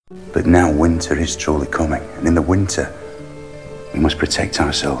But now winter is truly coming, and in the winter, we must protect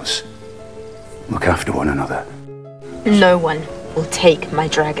ourselves, look after one another. No one will take my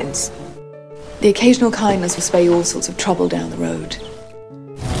dragons. The occasional kindness will spare you all sorts of trouble down the road.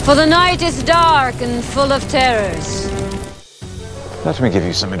 For the night is dark and full of terrors. Let me give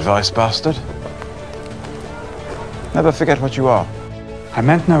you some advice, bastard. Never forget what you are. I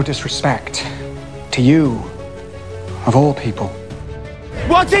meant no disrespect. To you, of all people.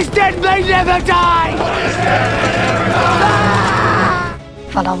 What is dead may never die! What is dead may never die!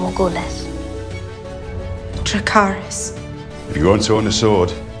 Valamogules. Dracarys. If you're going to own a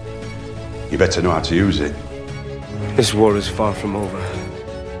sword, you better know how to use it. This war is far from over.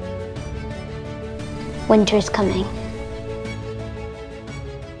 Winter is coming.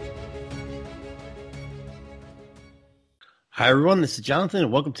 Hi, everyone. This is Jonathan,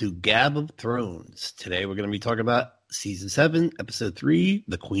 and welcome to Gab of Thrones. Today, we're going to be talking about Season 7, Episode 3,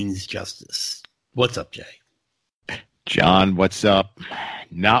 The Queen's Justice. What's up, Jay? John, what's up?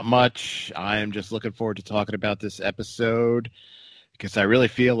 Not much. I am just looking forward to talking about this episode because I really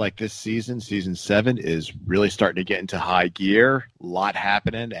feel like this season, Season 7, is really starting to get into high gear. A lot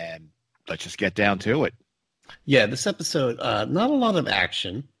happening, and let's just get down to it. Yeah, this episode, not a lot of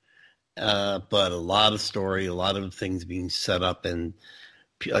action. But a lot of story, a lot of things being set up, and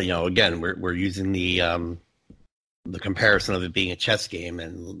again, we're using the comparison of it being a chess game,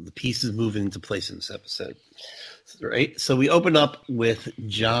 and the pieces moving into place in this episode. Right, so we open up with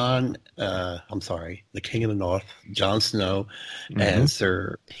Jon. The King of the North, Jon Snow, and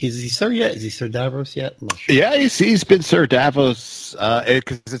Sir. Is he Sir yet? Is he Sir Davos yet? I'm not sure. Yeah, he's been Sir Davos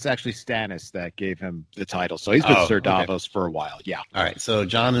because it's actually Stannis that gave him the title, so he's been Sir Davos for a while. Yeah. All right, so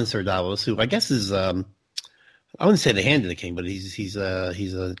Jon and Sir Davos, who I guess is I wouldn't say the hand of the king, but he's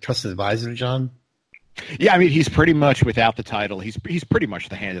a trusted advisor to Jon. Yeah, I mean, he's pretty much without the title. He's pretty much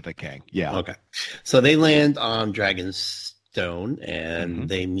the hand of the king. Yeah. Okay. So they land on Dragonstone and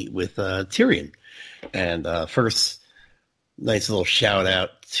they meet with Tyrion. And first, nice little shout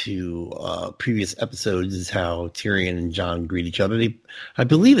out to previous episodes is how Tyrion and Jon greet each other. I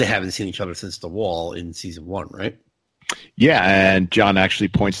believe they haven't seen each other since the Wall in season 1, right? Yeah, and Jon actually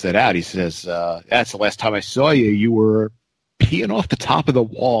points that out. He says, "That's the last time I saw you. You were peeing off the top of the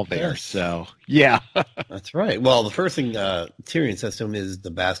wall there." Yes. So, yeah. That's right. Well, the first thing Tyrion says to him is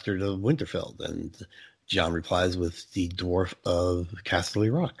the bastard of Winterfell, and Jon replies with the dwarf of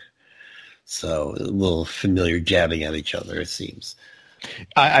Casterly Rock. So a little familiar jabbing at each other, it seems.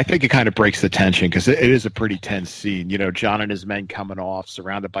 I think it kind of breaks the tension because it is a pretty tense scene. You know, Jon and his men coming off,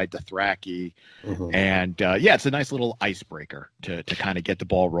 surrounded by Dothraki. And, it's a nice little icebreaker to kind of get the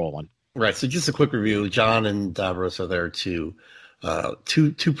ball rolling. Right. So just a quick review. Jon and Davos are there to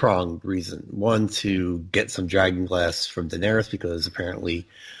two-pronged reason. One, to get some dragon glass from Daenerys because apparently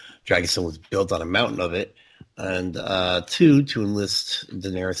Dragonstone was built on a mountain of it. And two, to enlist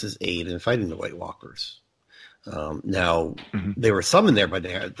Daenerys' aid in fighting the White Walkers. Now, they were summoned there by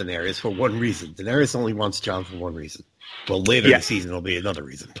Daenerys for one reason. Daenerys only wants Jon for one reason. Well, later in the season, there'll be another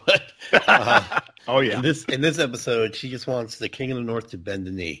reason. But in this episode, she just wants the King of the North to bend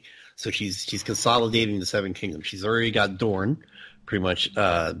the knee. So she's consolidating the Seven Kingdoms. She's already got Dorne pretty much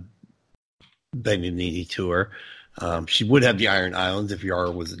bending the knee to her. She would have the Iron Islands if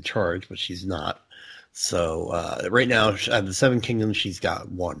Yara was in charge, but she's not. So right now, out of the Seven Kingdoms, she's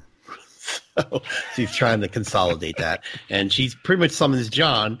got one. So she's trying to consolidate that. And she's pretty much summons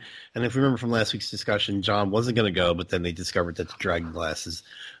Jon. And if we remember from last week's discussion, Jon wasn't going to go, but then they discovered that the dragon glass is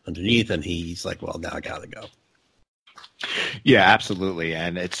underneath, and he's like, well, now I got to go. Yeah, absolutely.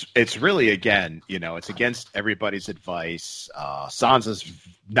 And it's really, again, it's against everybody's advice. Sansa's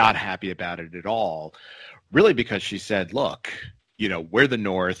not happy about it at all, really, because she said, look, we're the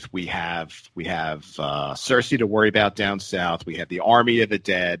North. We have Cersei to worry about down south. We have the army of the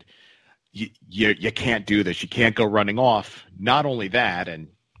dead. You can't do this. You can't go running off. Not only that, and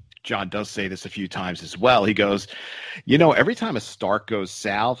Jon does say this a few times as well. He goes, every time a Stark goes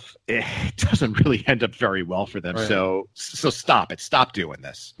south, it doesn't really end up very well for them. Right. So stop it. Stop doing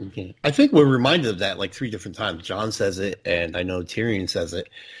this. Okay. I think we're reminded of that like 3 different times. Jon says it, and I know Tyrion says it.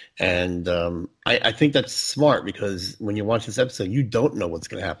 And I think that's smart because when you watch this episode, you don't know what's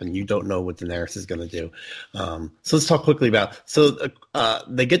going to happen. You don't know what Daenerys is going to do. So let's talk quickly about. So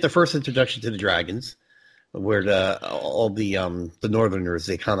they get the first introduction to the dragons, where all the Northerners,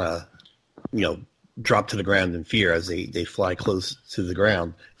 they kind of drop to the ground in fear as they fly close to the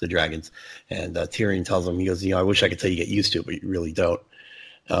ground, the dragons. And Tyrion tells them, he goes, I wish I could tell you get used to it, but you really don't.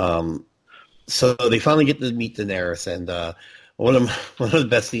 So they finally get to meet Daenerys, and one of the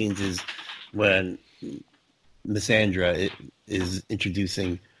best scenes is when Missandra is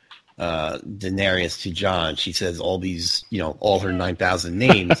introducing Daenerys to Jon, she says all these, all her 9,000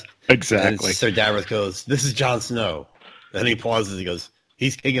 names. Exactly. And Sir Davos goes, "This is Jon Snow." Then he pauses. He goes,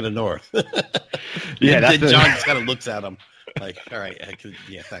 "He's king of the North." Yeah, and then Jon just kind of looks at him like, "All right,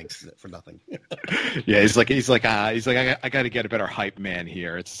 thanks for nothing." Yeah, he's like, I got to get a better hype man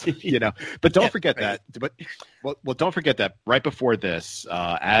here. It's but don't forget that. But don't forget that right before this,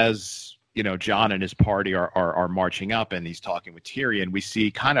 as Jon and his party are marching up, and he's talking with Tyrion. We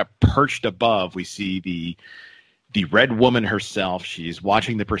see kind of perched above. We see the Red Woman herself. She's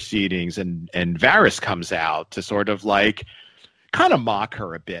watching the proceedings, and Varys comes out to sort of like kind of mock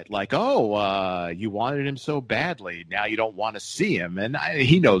her a bit, like, "Oh, you wanted him so badly. Now you don't want to see him," and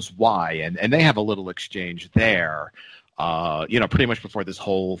he knows why. And they have a little exchange there, pretty much before this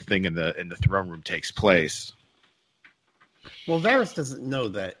whole thing in the throne room takes place. Well, Varys doesn't know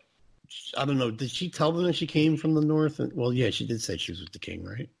that. I don't know. Did she tell them that she came from the north? Well, yeah, she did say she was with the king,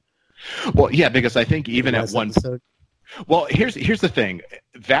 right? Well, yeah, because I think even at one. Well, here's the thing.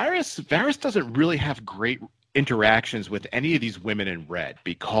 Varys doesn't really have great interactions with any of these women in red,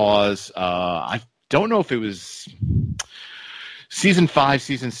 because I don't know if it was season 5,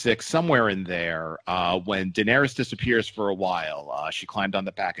 season 6, somewhere in there, when Daenerys disappears for a while. She climbed on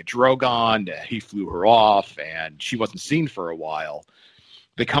the back of Drogon. He flew her off, and she wasn't seen for a while.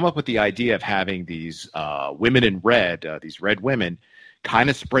 They come up with the idea of having these women in red, these red women, kind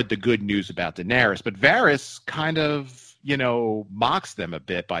of spread the good news about Daenerys. But Varys kind of, mocks them a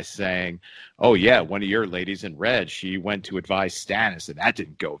bit by saying, "Oh, yeah, one of your ladies in red, she went to advise Stannis, and that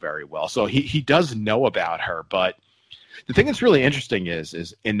didn't go very well." So he does know about her. But the thing that's really interesting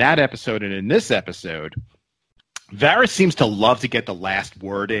is in that episode and in this episode, Varys seems to love to get the last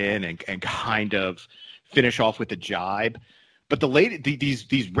word in and kind of finish off with a jibe. But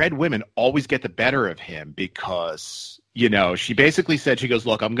these red women always get the better of him because, she basically said, she goes,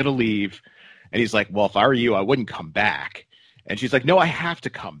 "Look, I'm going to leave." And he's like, "Well, if I were you, I wouldn't come back." And she's like, "No, I have to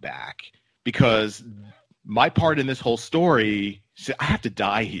come back because my part in this whole story, I have to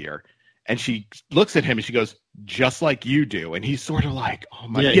die here." And she looks at him and she goes, "Just like you do." And he's sort of like, "Oh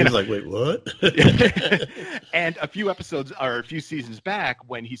my God." Yeah, he's like, "Wait, what?" And a few seasons back,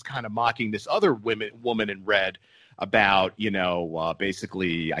 when he's kind of mocking this other woman in red about,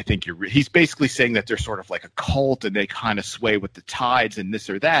 basically, I think he's basically saying that they're sort of like a cult and they kind of sway with the tides and this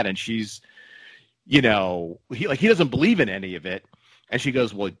or that. And she's, he doesn't believe in any of it. And she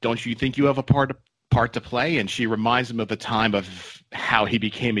goes, "Well, don't you think you have a part to play?" And she reminds him of the time of how he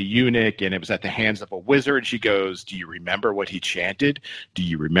became a eunuch and it was at the hands of a wizard. She goes, "Do you remember what he chanted? Do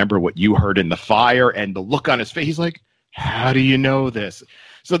you remember what you heard in the fire?" And the look on his face, he's like, "How do you know this?"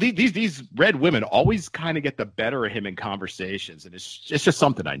 So these red women always kind of get the better of him in conversations, and it's just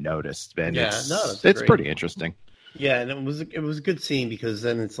something I noticed. And it's pretty interesting. Yeah, and it was a good scene because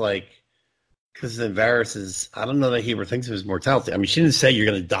then it's like, because then Varys is, I don't know that he ever thinks of his mortality. I mean, she didn't say you're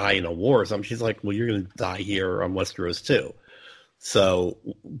going to die in a war or something. She's like, "Well, you're going to die here on Westeros too." So,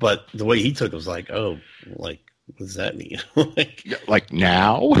 but the way he took it was like, "Oh, like, what does that mean?" like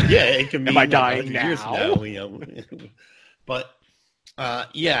now? Yeah, it can mean. Am I dying now? But.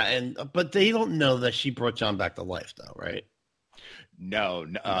 But they don't know that she brought Jon back to life, though, right? No,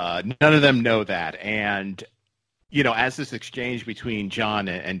 none of them know that. And, as this exchange between Jon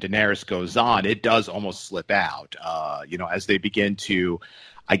and Daenerys goes on, it does almost slip out, as they begin to,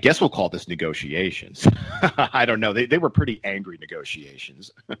 I guess we'll call this negotiations. I don't know. They were pretty angry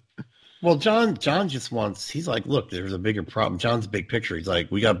negotiations. Well, Jon just wants, he's like, "Look, there's a bigger problem." Jon's big picture. He's like,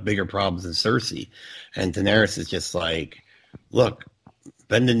 "We got bigger problems than Cersei." And Daenerys is just like, "Look,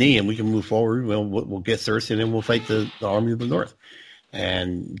 bend the knee and we can move forward. We'll get Cersei and then we'll fight the army of the North."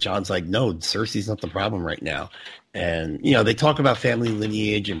 And Jon's like, "No, Cersei's not the problem right now." And, they talk about family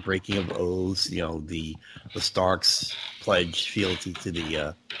lineage and breaking of oaths. The Starks pledge fealty to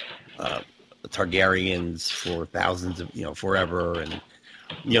the Targaryens for thousands of, forever. And,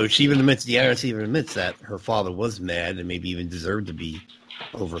 she even admits, Daenerys even admits that her father was mad and maybe even deserved to be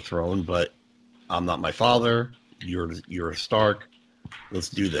overthrown. But I'm not my father. You're a Stark. Let's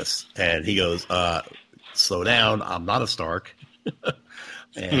do this. And he goes, "Slow down. I'm not a Stark."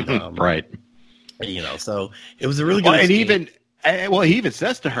 And right. So it was a really good. He even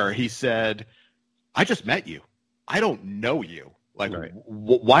says to her, he said, "I just met you. I don't know you. Like, right.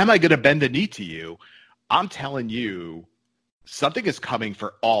 Why am I going to bend the knee to you? I'm telling you, something is coming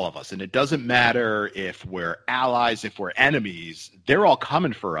for all of us. And it doesn't matter if we're allies, if we're enemies, they're all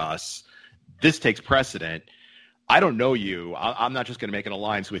coming for us. This takes precedent. I don't know you. I'm not just going to make an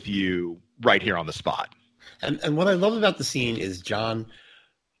alliance with you right here on the spot." And what I love about the scene is Jon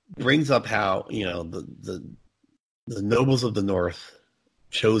brings up how, the nobles of the North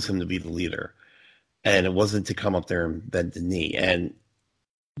chose him to be the leader, and it wasn't to come up there and bend the knee. And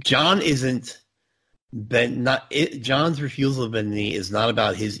Jon isn't Jon's refusal of bend the knee is not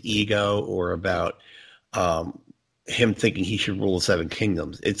about his ego or about him thinking he should rule 7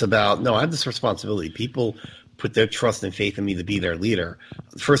 kingdoms. It's about, no, I have this responsibility. People put their trust and faith in me to be their leader.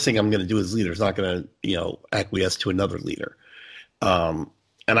 The first thing I'm going to do as leader is not going to, acquiesce to another leader.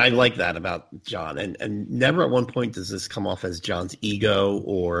 And I like that about Jon. And never at one point does this come off as Jon's ego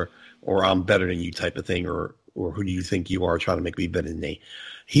or I'm better than you type of thing, or who do you think you are trying to make me better than me.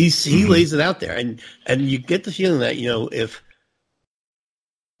 He lays it out there. And you get the feeling that, if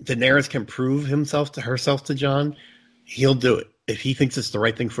Daenerys can prove herself to Jon, he'll do it. If he thinks it's the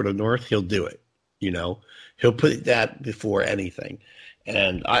right thing for the North, he'll do it. He'll put that before anything.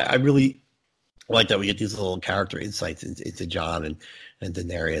 And I really like that we get these little character insights into Jon and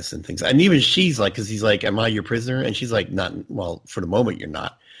Daenerys and things. And even she's like, because he's like, am I your prisoner? And she's like, not, well, for the moment you're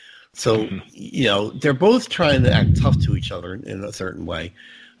not. So, they're both trying to act tough to each other in a certain way,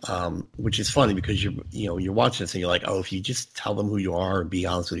 which is funny because you're watching this and you're like, oh, if you just tell them who you are and be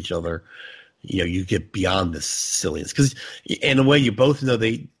honest with each other, you get beyond this silliness. Because in a way, you both know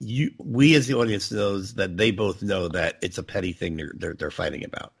we as the audience knows that they both know that it's a petty thing they're fighting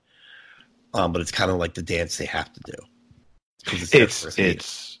about. But it's kind of like the dance they have to do.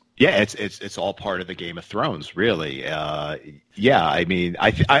 It's all part of the Game of Thrones, really. I mean,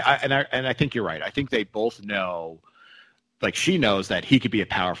 I think you're right. I think they both know, like she knows that he could be a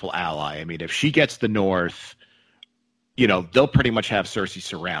powerful ally. I mean, if she gets the North, they'll pretty much have Cersei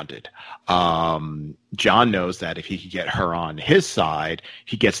surrounded. Jon knows that if he could get her on his side,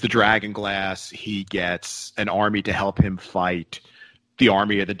 he gets the Dragon Glass, he gets an army to help him fight the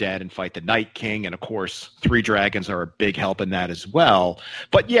army of the dead and fight the Night King, and of course 3 dragons are a big help in that as well.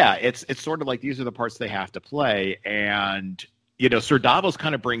 But yeah, it's sort of like these are the parts they have to play, and Sir Davos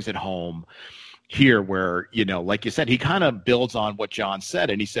kind of brings it home here where, like you said, he kind of builds on what Jon said,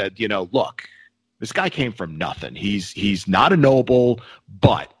 and he said, look, this guy came from nothing. He's not a noble,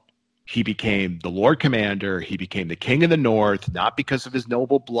 but he became the Lord Commander, he became the King of the North, not because of his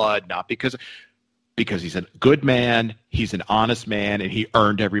noble blood, not because he's a good man, he's an honest man, and he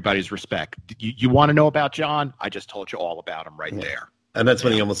earned everybody's respect. You want to know about Jon? I just told you all about him there. And that's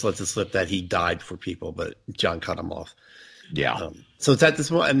when he almost lets it slip that he died for people, but Jon cut him off. Yeah. So it's at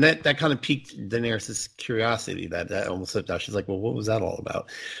this moment, and that kind of piqued Daenerys' curiosity that almost slipped out. She's like, well, what was that all about?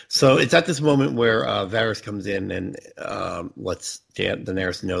 So it's at this moment where Varys comes in and lets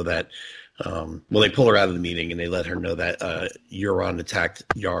Daenerys know that, they pull her out of the meeting and they let her know that Euron attacked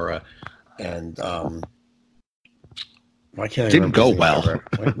Yara. And why can't I didn't go well?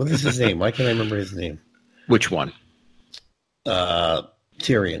 What is his name? Why can't I remember his name? Which one?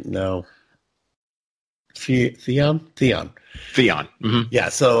 Tyrion. No. Theon. Mm-hmm. Yeah.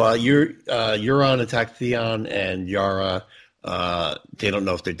 So Euron attacked Theon and Yara. They don't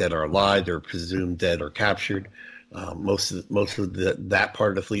know if they're dead or alive. They're presumed dead or captured. Most of that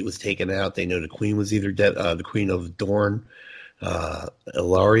part of the fleet was taken out. They know the queen was either dead. The queen of Dorne.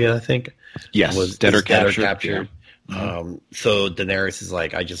 Ilaria, I think. Yes, was dead or captured. Yeah. So Daenerys is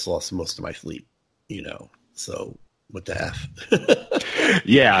like, I just lost most of my fleet, so what the F?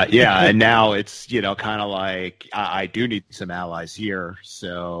 yeah. And now it's, kind of like, I do need some allies here.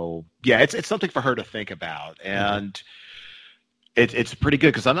 So yeah, it's something for her to think about. And it's pretty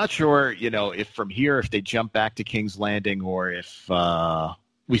good because I'm not sure, if from here, if they jump back to King's Landing or if,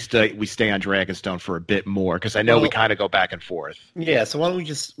 we stay on Dragonstone for a bit more because I know we kind of go back and forth. Yeah, so why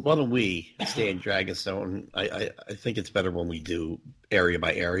don't we stay in Dragonstone? I think it's better when we do area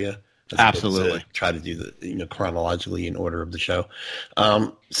by area. Absolutely, try to do the chronologically in order of the show.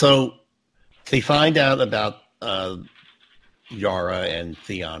 So they find out about Yara and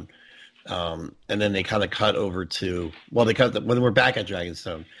Theon, and then they kind of cut over to when we're back at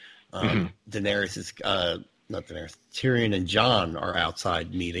Dragonstone. Daenerys is. Not Daenerys, Tyrion and Jon are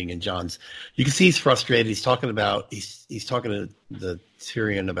outside meeting, and you can see he's frustrated. He's talking to the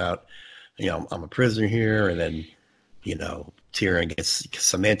Tyrion about, I'm a prisoner here, and then, Tyrion gets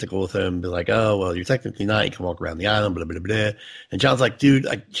semantical with him, be like, oh, well, you're technically not. You can walk around the island, blah, blah, blah. And Jon's like, dude,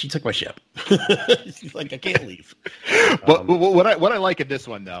 she took my ship. He's like, I can't leave. But what I like in this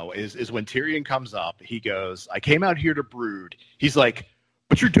one, though, is when Tyrion comes up, he goes, I came out here to brood. He's like,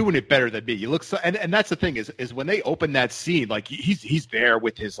 but you're doing it better than me. You look so, and that's the thing is when they open that scene, like he's there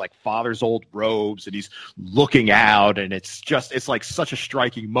with his like father's old robes and he's looking out, and it's like such a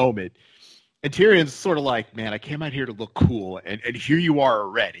striking moment. And Tyrion's sort of like, man, I came out here to look cool, and here you are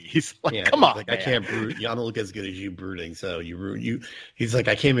already. He's like, come on, like, man. I can't brood. I don't look as good as you brooding, so you. He's like,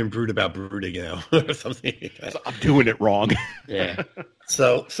 I came in brood about brooding, or something. So I'm doing it wrong. Yeah.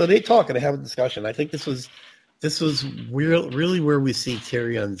 So they talk and they have a discussion. I think this was really where we see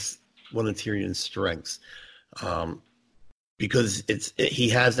one of Tyrion's strengths, because he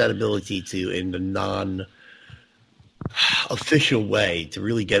has that ability to, in the non-official way, to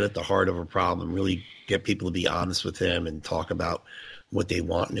really get at the heart of a problem, really get people to be honest with him and talk about what they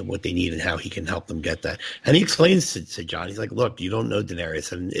want and what they need and how he can help them get that. And he explains to Jon, he's like, look, you don't know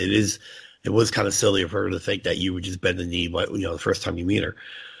Daenerys, and it was kind of silly of her to think that you would just bend the knee, the first time you meet her.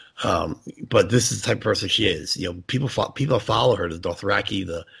 But this is the type of person she is. People follow her, the Dothraki,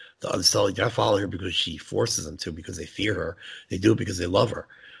 the Unsullied. They follow her because she forces them to, because they fear her. They do it because they love her.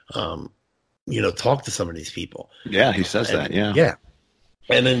 Talk to some of these people. Yeah, he says that. Yeah. Yeah.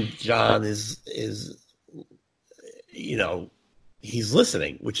 And then Jon is he's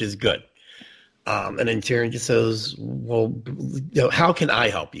listening, which is good. And then Tyrion just says, well, how can I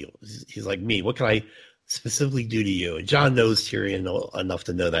help you? He's like, me, what can I specifically do to you? And Jon knows Tyrion enough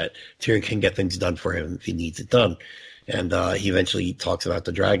to know that Tyrion can get things done for him if he needs it done. And he eventually talks about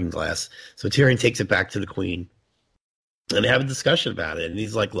the dragon glass. So Tyrion takes it back to the queen, and they have a discussion about it. And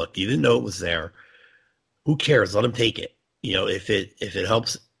he's like, look, you didn't know it was there. Who cares? Let him take it. If it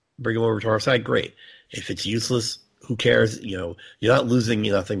helps bring him over to our side, great. If it's useless, who cares? You're not losing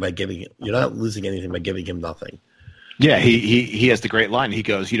nothing by giving it. You're not losing anything by giving him nothing. Yeah, he has the great line. He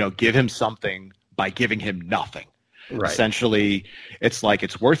goes, give him something by giving him nothing. Right. Essentially, it's like,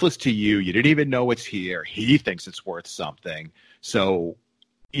 it's worthless to you. You didn't even know it's here. He thinks it's worth something. So,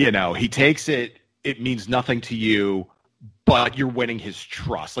 he takes it. It means nothing to you, but you're winning his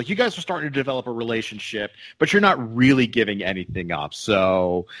trust. Like, you guys are starting to develop a relationship, but you're not really giving anything up.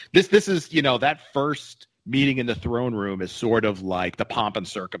 So this is, that first meeting in the throne room is sort of like the pomp and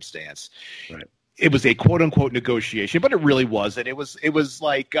circumstance. Right. It was a quote unquote negotiation, but it really wasn't. It was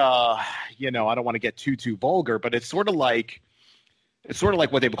like, I don't want to get too vulgar, but it's sort of like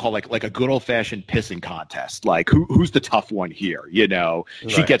what they would call like a good old fashioned pissing contest. Like, who's the tough one here?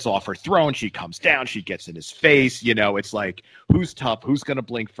 She gets off her throne. She comes down. She gets in his face. It's like, who's tough? Who's going to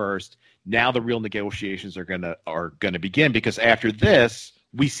blink first? Now the real negotiations are going to begin, because after this,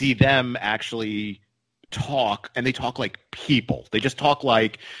 we see them actually talk, and they talk like people. They just talk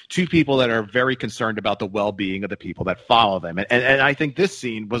like two people that are very concerned about the well-being of the people that follow them. And I think this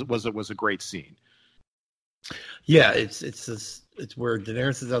scene was a great scene. Yeah, it's where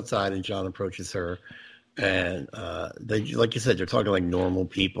Daenerys is outside and Jon approaches her, and they, like you said, they're talking like normal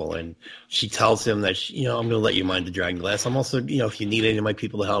people, and she tells him that I'm going to let you mind the dragon glass. I'm also, if you need any of my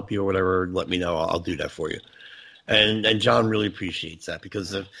people to help you or whatever, let me know. I'll do that for you. And Jon really appreciates that,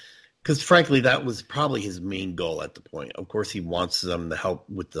 because frankly, that was probably his main goal at the point. Of course, he wants them to help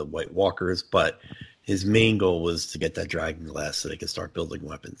with the White Walkers, but his main goal was to get that dragon glass so they could start building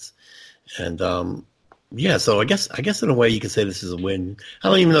weapons. And so I guess in a way you could say this is a win. I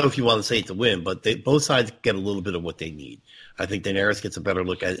don't even know if you want to say it's a win, but both sides get a little bit of what they need. I think Daenerys gets a better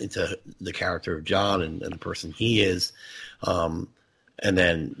look into the character of Jon and the person he is. And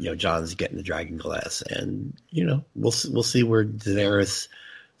then, Jon's getting the dragon glass, and, we'll see where Daenerys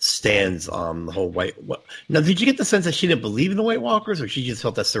stands on the whole White. Now, did you get the sense that she didn't believe in the White Walkers, or she just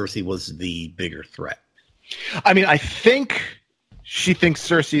felt that Cersei was the bigger threat? I mean, I think she thinks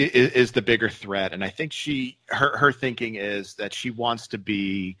Cersei is the bigger threat, and I think her thinking is that she wants to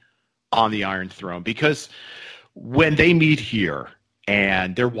be on the Iron Throne, because when they meet here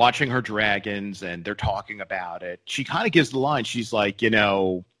and they're watching her dragons and they're talking about it, she kind of gives the line. She's like,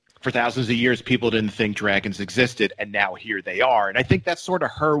 for thousands of years, people didn't think dragons existed, and now here they are. And I think that's sort of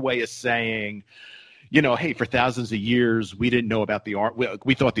her way of saying, hey, for thousands of years, we didn't know about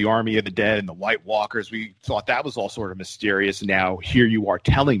we thought the army of the dead and the White Walkers, we thought that was all sort of mysterious. Now here you are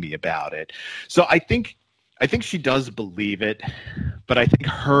telling me about it. So I think she does believe it, but I think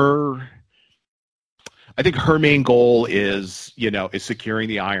her main goal is securing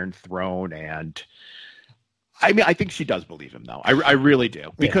the Iron Throne. And I mean, I think she does believe him, though. I really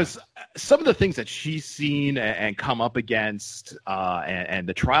do, because some of the things that she's seen and come up against, and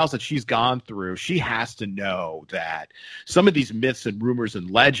the trials that she's gone through, she has to know that some of these myths and rumors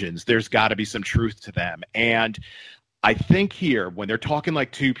and legends, there's got to be some truth to them. And I think here, when they're talking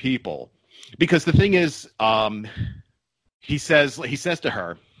like two people, because the thing is, he says to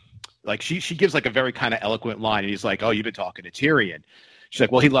her, like, she gives like a very kind of eloquent line, and he's like, oh, you've been talking to Tyrion. She's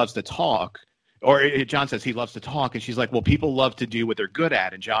like, well, he loves to talk. Or Jon says he loves to talk, and she's like, well, people love to do what they're good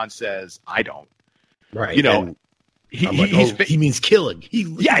at. And Jon says, I don't. Right. He means killing. He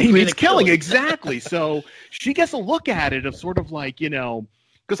means killing. Exactly. So she gets a look at it of sort of like,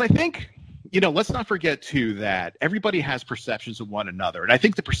 because I think, let's not forget too that everybody has perceptions of one another. And I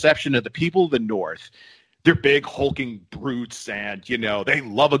think the perception of the people of the North, they're big hulking brutes and, they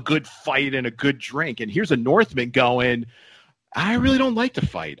love a good fight and a good drink. And here's a Northman going, I really don't like to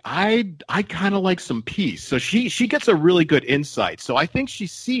fight. I kind of like some peace. So she gets a really good insight. So I think she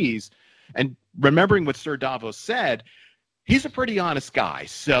sees, and remembering what Sir Davos said, he's a pretty honest guy.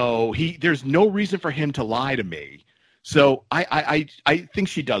 So there's no reason for him to lie to me. So I think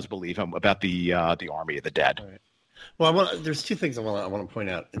she does believe him about the army of the dead. Right. Well, there's two things I want to point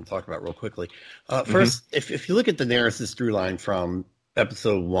out and talk about real quickly. First, if you look at Daenerys' through line from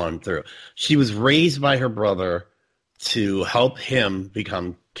episode 1 through, she was raised by her brother to help him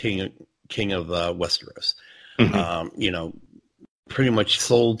become king of Westeros. Pretty much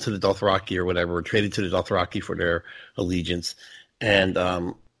sold to the Dothraki or whatever, or traded to the Dothraki for their allegiance.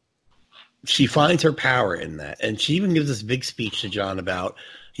 And she finds her power in that. And she even gives this big speech to Jon about,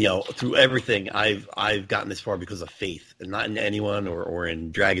 through everything, I've gotten this far because of faith, and not in anyone or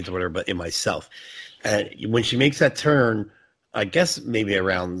in dragons or whatever, but in myself. And when she makes that turn, I guess maybe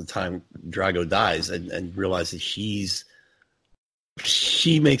around the time Drago dies and realizes she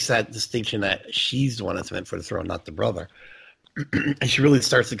makes that distinction that she's the one that's meant for the throne, not the brother. And she really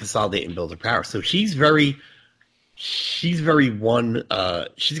starts to consolidate and build her power. So she's got one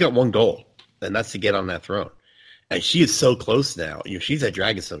goal, and that's to get on that throne. And she is so close now. She's at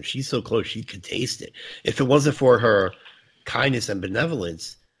Dragonstone. She's so close. She could taste it. If it wasn't for her kindness and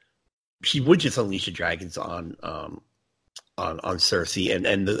benevolence, she would just unleash the dragons on Cersei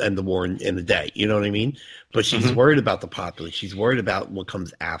and the war in the day. You know what I mean? But she's worried about the populace. She's worried about what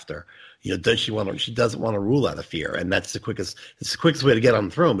comes after. Does she want to? She doesn't want to rule out of fear, and that's the quickest. It's the quickest way to get on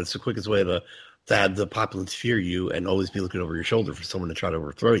the throne, but it's the quickest way to have the populace fear you and always be looking over your shoulder for someone to try to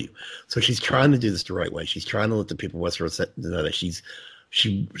overthrow you. So she's trying to do this the right way. She's trying to let the people of Westeros know that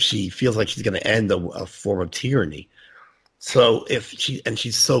she feels like she's going to end a form of tyranny. So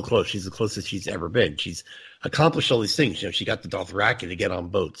she's so close. She's the closest she's ever been. She's accomplished all these things. She got the Dothraki to get on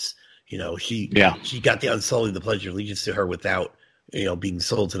boats. She got the Unsullied to pledge allegiance to her without being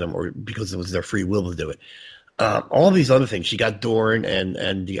sold to them or because it was their free will to do it. All these other things. She got Dorne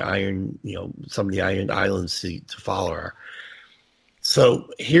and the Iron, some of the Iron Islands to follow her. So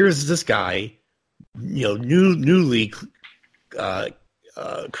here's this guy, newly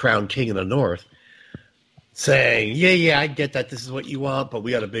crowned king of the North, saying, yeah, I get that this is what you want, but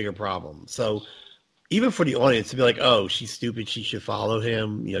we got a bigger problem. So even for the audience to be like, oh, she's stupid, she should follow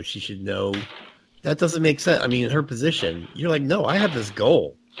him, she should know. That doesn't make sense. I mean, in her position, you're like, no, I have this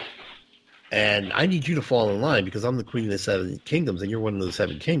goal. And I need you to fall in line because I'm the queen of the 7 kingdoms and you're one of those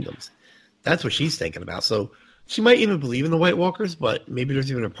 7 kingdoms. That's what she's thinking about. So she might even believe in the White Walkers, but maybe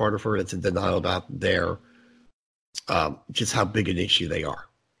there's even a part of her that's in denial about their just how big an issue they are.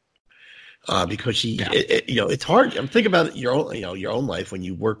 Because it's hard. I'm thinking about your own life when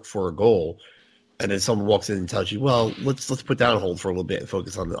you work for a goal, and then someone walks in and tells you, "Well, let's put that on hold for a little bit and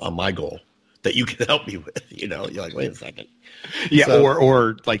focus on my goal that you can help me with." You're like, wait a second. Yeah, so,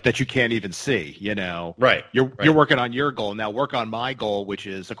 or like that you can't even see. Right. You're working on your goal now. Work on my goal, which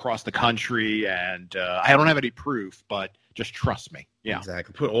is across the country, and I don't have any proof, but just trust me. Yeah,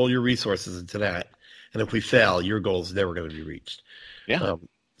 exactly. Put all your resources into that, and if we fail, your goal is never going to be reached. Yeah.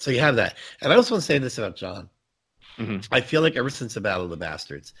 So you have that. And I also want to say this about Jon. Mm-hmm. I feel like ever since the Battle of the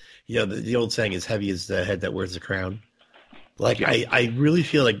Bastards, the old saying is heavy is the head that wears the crown. Like, yeah. I really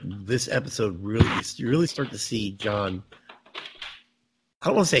feel like this episode you really start to see Jon. I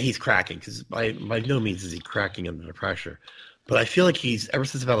don't want to say he's cracking because by no means is he cracking under the pressure. But I feel like ever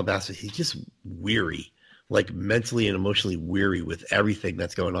since the Battle of the Bastards, he's just weary, like mentally and emotionally weary with everything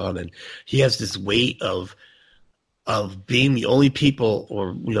that's going on. And he has this weight of being the only people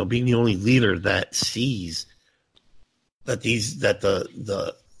or being the only leader that sees that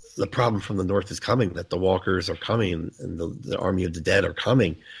the problem from the north is coming, that the walkers are coming and the army of the dead are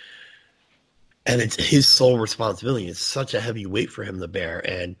coming, and it's his sole responsibility. It's such a heavy weight for him to bear,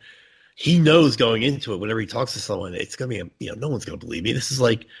 and he knows going into it whenever he talks to someone, it's gonna be no one's gonna believe me. This is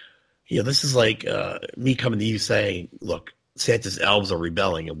like me coming to you saying, look, Santa's elves are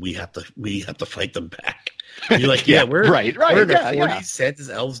rebelling and we have to fight them back. And you're like, we're in the 40s. Yeah. Santa's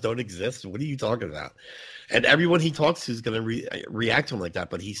elves don't exist. What are you talking about? And everyone he talks to is going to react to him like that,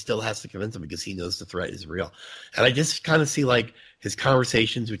 but he still has to convince them because he knows the threat is real. And I just kind of see like his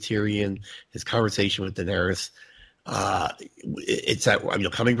conversations with Tyrion, his conversation with Daenerys. It's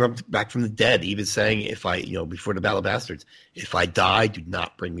that coming back from the dead, even saying if I before the Battle of Bastards, if I die, do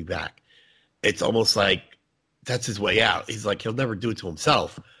not bring me back. It's almost like that's his way out. He's like, he'll never do it to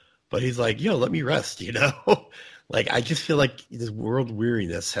himself, but he's like, yo, let me rest, you know? Like, I just feel like this world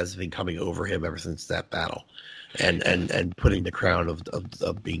weariness has been coming over him ever since that battle and putting the crown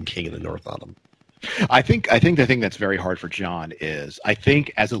of being king of the North on him. I think the thing that's very hard for Jon is, I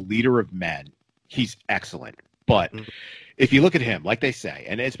think as a leader of men, he's excellent. But if you look at him, like they say,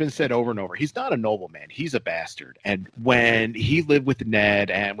 and it's been said over and over, he's not a nobleman. He's a bastard. And when he lived with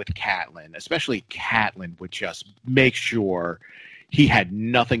Ned and with Catelyn, especially Catelyn would just make sure he had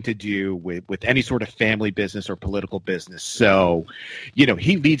nothing to do with any sort of family business or political business. So, you know,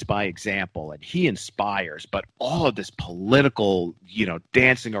 he leads by example and he inspires, but all of this political, you know,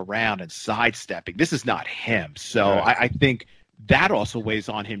 dancing around and sidestepping, this is not him. So I think that also weighs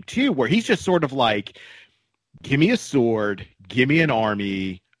on him too, where he's just sort of like, give me a sword, give me an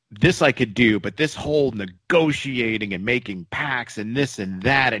army, this I could do, but this whole negotiating and making pacts and this and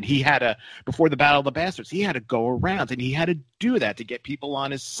that, and he had to, before the Battle of the Bastards, he had to go around and he had to do that to get people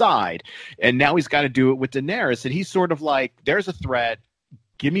on his side. And now he's got to do it with Daenerys, and he's sort of like, there's a threat,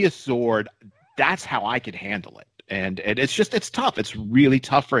 give me a sword, that's how I could handle it. And it's just, it's tough. It's really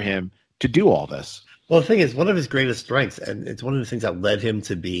tough for him to do all this. Well, the thing is, one of his greatest strengths, and it's one of the things that led him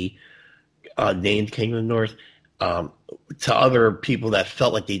to be named King of the North, to other people that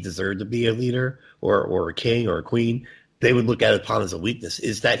felt like they deserved to be a leader or a king or a queen, they would look at it upon as a weakness,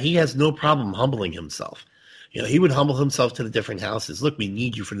 is that he has no problem humbling himself. You know, he would humble himself to the different houses. Look, we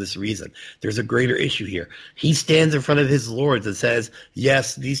need you for this reason. There's a greater issue here. He stands in front of his lords and says,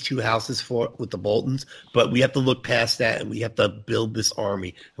 yes, these two houses fought with the Boltons, but we have to look past that and we have to build this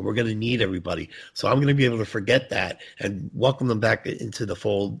army and we're going to need everybody. So I'm going to be able to forget that and welcome them back into the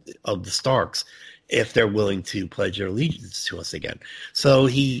fold of the Starks if they're willing to pledge their allegiance to us again. So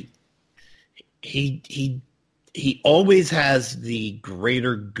he always has the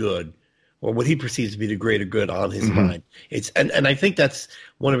greater good, or what he perceives to be the greater good, on his mind. And I think that's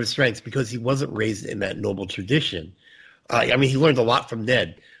one of his strengths, because he wasn't raised in that noble tradition. I mean, he learned a lot from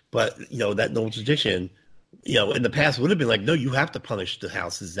Ned, but you know, that noble tradition, you know, in the past would have been like, no, you have to punish the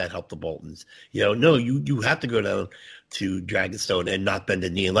houses that help the Boltons. You know, no, you have to go down to Dragonstone and not bend the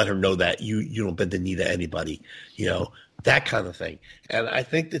knee and let her know that you don't bend the knee to anybody, you know, that kind of thing. And I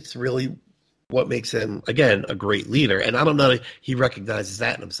think that's really what makes him, again, a great leader. And I don't know that he recognizes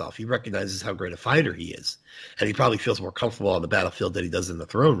that in himself. He recognizes how great a fighter he is. And he probably feels more comfortable on the battlefield than he does in the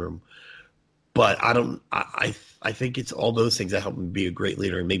throne room. But I think it's all those things that help him be a great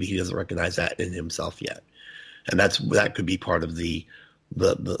leader, and maybe he doesn't recognize that in himself yet. And that could be part of the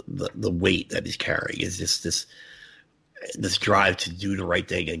weight that he's carrying, is just this drive to do the right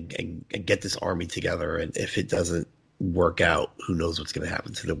thing and get this army together. And if it doesn't work out, who knows what's going to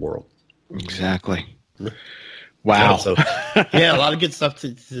happen to the world. Exactly. Wow. So yeah, a lot of good stuff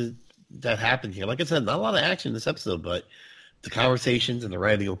that happened here. Like I said, not a lot of action in this episode, but the conversations and the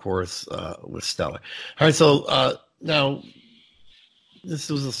writing, of course, was stellar. All right, so now this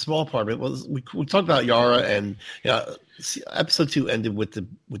was a small part of it. We talked about Yara, and episode 2 ended with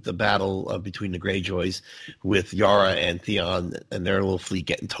the battle between the Greyjoys, with Yara and Theon and their little fleet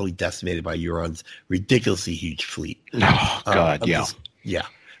getting totally decimated by Euron's ridiculously huge fleet. Oh God, yeah.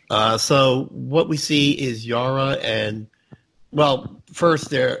 So what we see is Yara and, well, first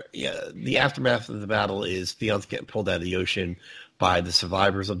the aftermath of the battle is Theon's getting pulled out of the ocean by the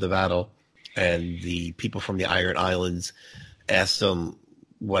survivors of the battle, and the people from the Iron Islands asked him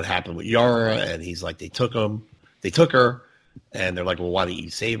what happened with Yara, and he's like, they took her, and they're like, well, why didn't you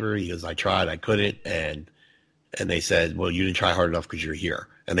save her? He goes, I tried, I couldn't, and they said, well, you didn't try hard enough because you're here.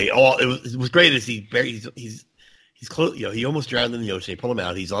 And it was great as he's close, you know, he almost drowned in the ocean. They pull him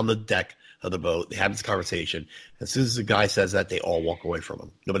out. He's on the deck of the boat. They have this conversation. As soon as the guy says that, they all walk away from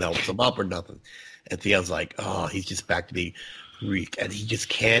him. Nobody helps him up or nothing. And Theon's like, oh, he's just back to being weak, and he just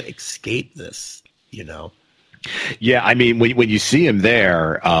can't escape this, you know. Yeah, I mean, when you see him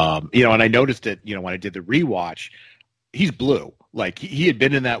there, you know, and I noticed it, you know, when I did the rewatch, he's blue. Like he had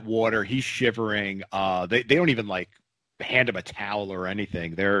been in that water. He's shivering. They don't even like hand him a towel or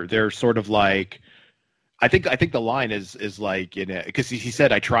anything. They're sort of like, I think the line is like, because he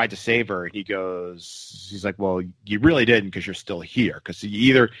said, I tried to save her. And he's like, well, you really didn't, because you're still here. Because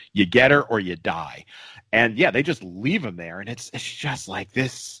either you get her or you die. And yeah, they just leave him there. And it's just like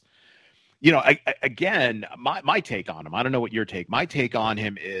this, you know, again, my take on him, I don't know what your take, my take on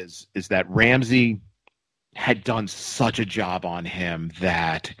him is that Ramsay had done such a job on him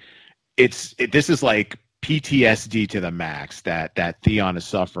that this is like PTSD to the max that Theon is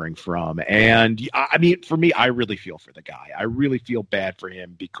suffering from. And I mean, for me, I really feel for the guy. I really feel bad for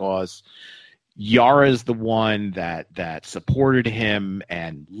him, because Yara's the one that supported him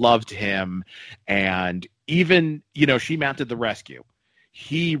and loved him, and even, she mounted the rescue.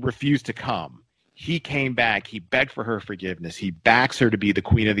 He refused to come. He came back. He begged for her forgiveness. He backs her to be the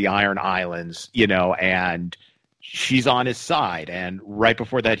Queen of the Iron Islands, and she's on his side. And right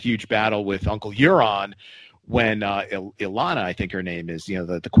before that huge battle with Uncle Euron, when Ilana, I think her name is,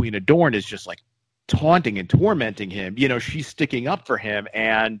 the Queen of Dorne, is just like taunting and tormenting him, she's sticking up for him,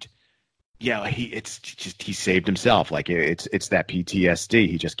 and he saved himself. Like it's that PTSD.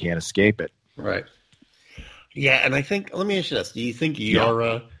 He just can't escape it. Right. Yeah, and I think, let me ask you this: do you think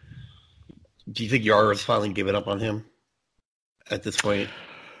Yara's finally given up on him at this point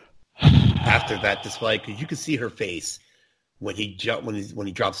after that display? Because you can see her face when he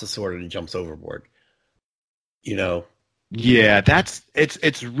drops the sword and he jumps overboard. Yeah,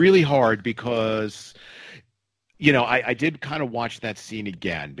 it's really hard because I did kind of watch that scene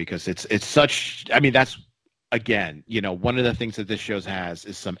again because it's such. I mean, that's. Again, one of the things that this show has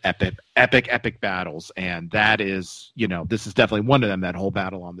is some epic battles, and that is, this is definitely one of them. That whole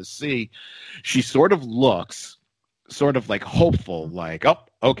battle on the sea, she sort of looks, sort of like hopeful, like, oh,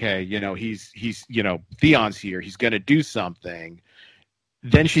 okay, he's Theon's here, he's going to do something.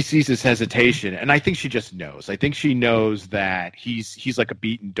 Then she sees his hesitation, and I think she just knows. I think she knows that he's like a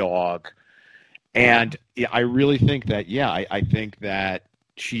beaten dog, and I really think that, I think that.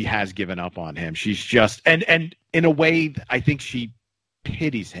 She has given up on him. She's just and in a way I think she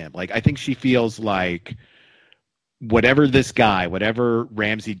pities him. Like I think she feels like whatever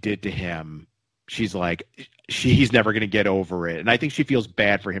Ramsay did to him, she's like he's never going to get over it. And I think she feels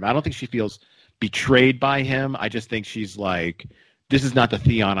bad for him. I don't think she feels betrayed by him. I just think she's like, this is not the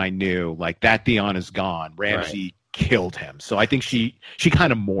Theon I knew. Like that Theon is gone. Ramsay killed him. So I think she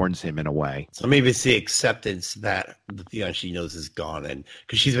kind of mourns him in a way. So maybe it's the acceptance that the Theon she knows is gone, and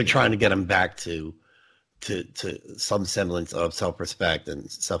because she's been trying to get him back to some semblance of self-respect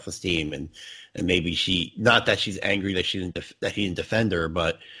and self-esteem, and maybe she, not that she's angry that he didn't defend her,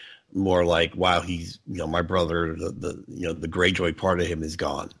 but more like, wow, he's my brother, the Greyjoy part of him is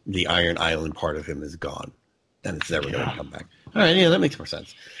gone, the Iron Island part of him is gone, and it's never going to come back. All right, that makes more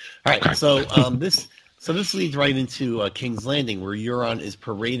sense. All right, so So this leads right into King's Landing, where Euron is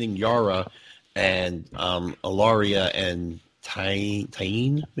parading Yara and Ellaria and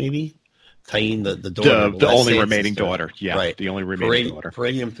Tyene, maybe? Tyene, the daughter. The only remaining daughter. Yeah, right. The only remaining daughter.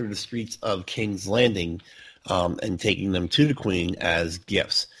 Parading them through the streets of King's Landing and taking them to the Queen as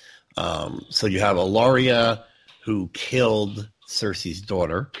gifts. So you have Ellaria, who killed Cersei's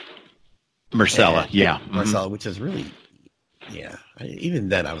daughter. Myrcella, Myrcella, which is really... Yeah, even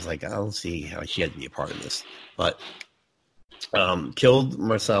then I was like, I don't see how she had to be a part of this. But killed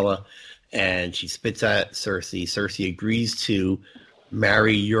Myrcella, and she spits at Cersei. Cersei agrees to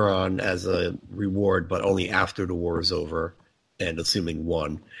marry Euron as a reward, but only after the war is over, and assuming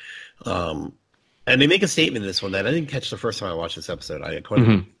won. And they make a statement in this one that I didn't catch the first time I watched this episode. I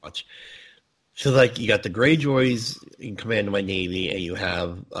couldn't watch. So, like, you got the Greyjoys in command of my navy, and you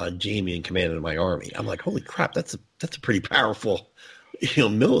have Jaime in command of my army. I'm like, holy crap, that's a pretty powerful,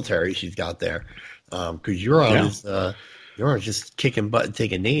 military she's got there. Because Euron's just kicking butt and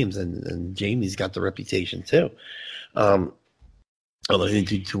taking names, and Jaime's got the reputation too. Although he didn't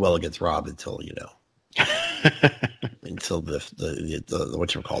do too well against Robb until until the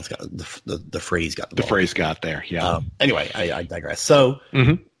what you call the phrase got the phrase got there. Yeah. Anyway, I digress. So.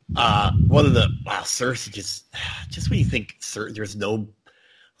 Mm-hmm. One of the Cersei just when you think there's no,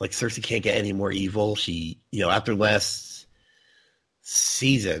 like, Cersei can't get any more evil. She, after last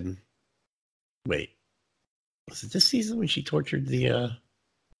season, wait, was it this season when she tortured the?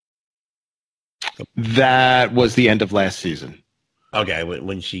 That was the end of last season. Okay,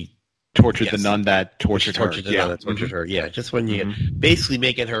 when she tortured the nun that tortured her. The nun that tortured her. Yeah, just when you basically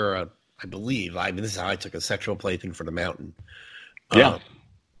making her, I believe. I mean, this is how I took a sexual plaything for the Mountain. Yeah.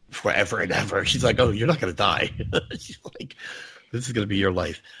 Forever and ever. She's like, oh, you're not going to die. She's like, this is going to be your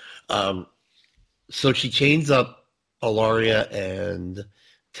life. So she chains up Ellaria and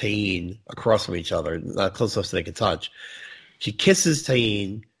Tyene across from each other, not close enough so they can touch. She kisses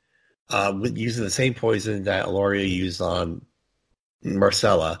Tyene using the same poison that Ellaria used on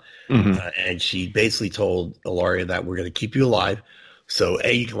Myrcella. And she basically told Ellaria that we're going to keep you alive. So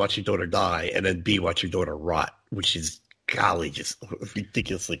A, you can watch your daughter die, and then B, watch your daughter rot, which is, golly, just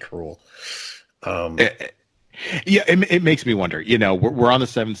ridiculously cruel. It makes me wonder. We're on the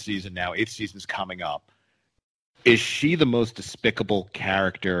 7th season now. 8th season's coming up. Is she the most despicable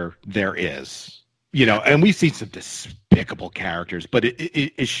character there is? And we've seen some despicable characters, but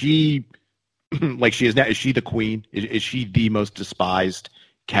is she like she is now? Is she the queen? Is she the most despised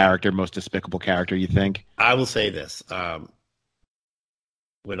character, most despicable character, you think? I will say this.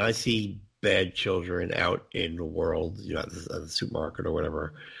 When I see bad children out in the world, at the supermarket or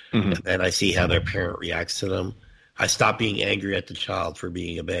whatever, and I see how their parent reacts to them, I stop being angry at the child for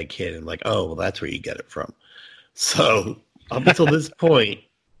being a bad kid and like, oh, well, that's where you get it from. So up until this point,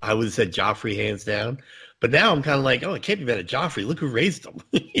 I would have said Joffrey hands down. But now I'm kind of like, oh, it can't be bad at Joffrey. Look who raised him.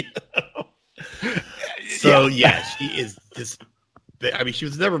 So, she is just – I mean, she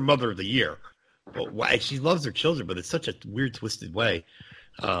was never Mother of the Year. But why? She loves her children, but it's such a weird, twisted way.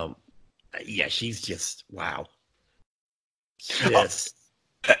 She's just – wow. Yes.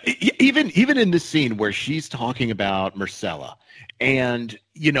 Even in this scene where she's talking about Myrcella, and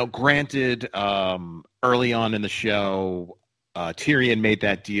granted, early on in the show, Tyrion made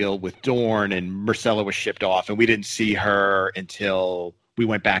that deal with Dorne, and Myrcella was shipped off, and we didn't see her until we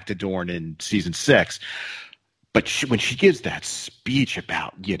went back to Dorne in season 6. But when she gives that speech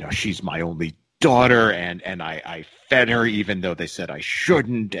about she's my only daughter, and I fed her even though they said I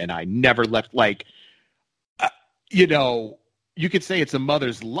shouldn't, and I never left, you could say it's a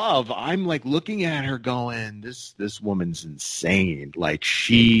mother's love. I'm like looking at her going, this woman's insane.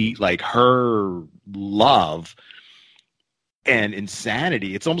 Her love and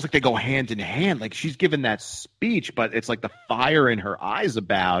insanity, it's almost like they go hand in hand. Like she's given that speech, but it's like the fire in her eyes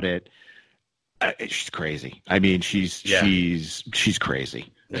about it. She's crazy. I mean, she's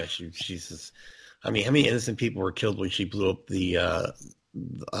crazy. Yeah, she's just, I mean, how many innocent people were killed when she blew up the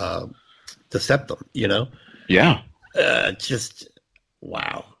septum, Yeah. Just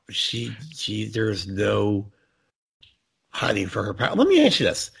wow. She there's no hiding for her power. Let me ask you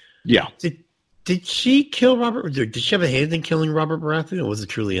this. Yeah. Did she kill Robert? Did she have a hand in killing Robert Baratheon, or was it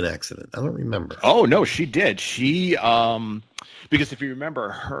truly an accident? I don't remember. Oh no, she did. She because if you remember,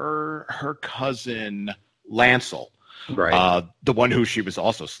 her cousin Lancel, right, the one who she was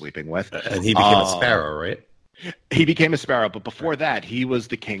also sleeping with, and he became a sparrow, right? He became a sparrow, but before that, he was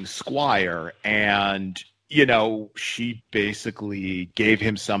the king's squire, and she basically gave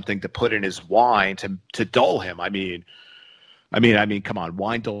him something to put in his wine to dull him. I mean, come on,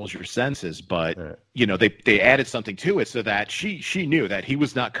 wine dulls your senses, but they added something to it so that she knew that he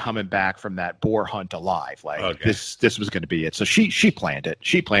was not coming back from that boar hunt alive. This was going to be it. So she planned it.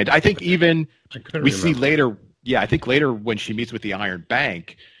 I think even see later. Yeah, I think later when she meets with the Iron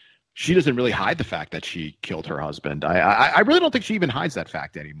Bank, she doesn't really hide the fact that she killed her husband. I really don't think she even hides that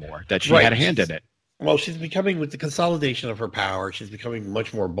fact anymore, that she had a hand in it. Well, she's becoming, with the consolidation of her power, she's becoming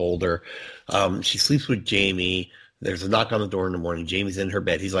much more bolder. She sleeps with Jaime. There's a knock on the door in the morning. Jaime's in her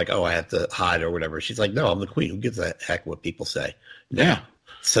bed. He's like, oh, I have to hide or whatever. She's like, no, I'm the queen. Who gives a heck what people say? Yeah.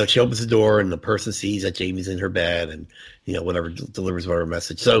 So she opens the door, and the person sees that Jaime's in her bed and, whatever, delivers whatever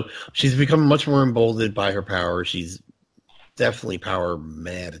message. So she's become much more emboldened by her power. She's definitely power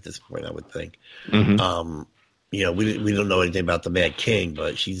mad at this point, I would think. Mm-hmm. We don't know anything about the Mad King,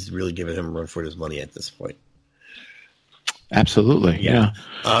 but she's really giving him a run for his money at this point. Absolutely, yeah.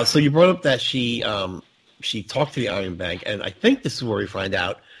 So you brought up that she talked to the Iron Bank, and I think this is where we find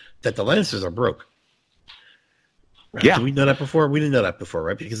out that the Lannisters are broke. Right? Yeah. Did we know that before? We didn't know that before,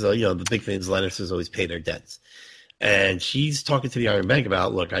 right? Because the big thing is Lannisters always pay their debts. And she's talking to the Iron Bank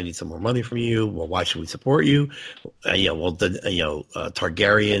about, look, I need some more money from you. Well, why should we support you? Targaryen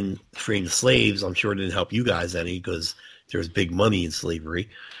freeing the slaves, I'm sure didn't help you guys any because there's big money in slavery.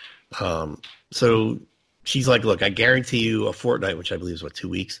 So she's like, look, I guarantee you a fortnight, which I believe is 2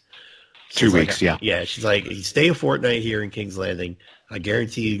 weeks. 2 weeks, yeah. Yeah, she's like, you stay a fortnight here in King's Landing. I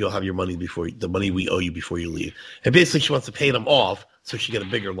guarantee you you'll have your money the money we owe you before you leave. And basically she wants to pay them off so she get a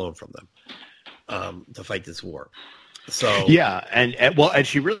bigger loan from them. To fight this war. So yeah, and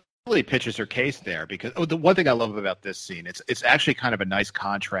she really pitches her case there because the one thing I love about this scene, it's actually kind of a nice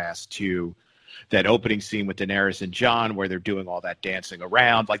contrast to that opening scene with Daenerys and Jon where they're doing all that dancing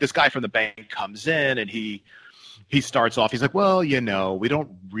around. Like this guy from the bank comes in and he starts off, he's like, well, we don't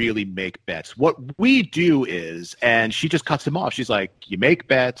really make bets. What we do is, and she just cuts him off. She's like, you make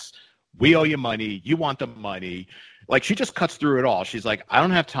bets, we owe you money, you want the money. Like she just cuts through it all. She's like, I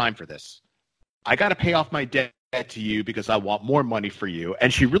don't have time for this. I got to pay off my debt to you because I want more money for you.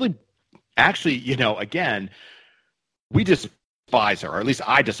 And she really, actually, again, we despise her, or at least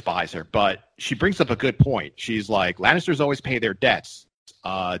I despise her, but she brings up a good point. She's like, Lannisters always pay their debts.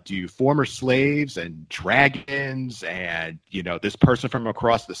 Do former slaves and dragons and, this person from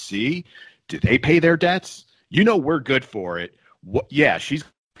across the sea, do they pay their debts? We're good for it. Yeah, she's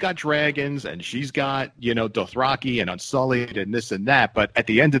got dragons and she's got Dothraki and Unsullied and this and that, but at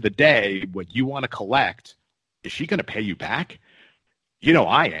the end of the day, what you want to collect, is she going to pay you back?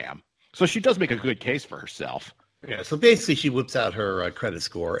 I am. So she does make a good case for herself. Yeah, so basically she whips out her credit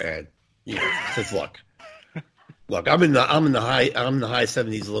score and says, "Look, I'm in the high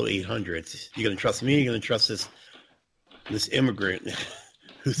 70s, low 800s. You gonna trust me? You're gonna trust this immigrant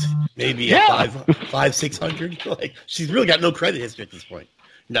who's maybe at 500-600? Like she's really got no credit history at this point."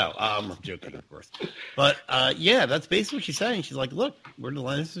 No, I'm joking, of course. But that's basically what she's saying. She's like, "Look, we're in the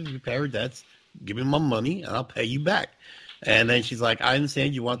line to pay our debts. Give me my money, and I'll pay you back." And then she's like, "I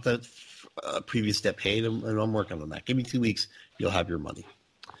understand you want that previous debt paid, and I'm working on that. Give me 2 weeks, you'll have your money."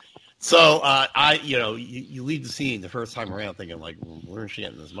 So you leave the scene the first time around thinking like, where is she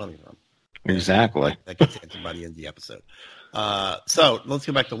getting this money from? Exactly. That gets answered by the end of the episode. So let's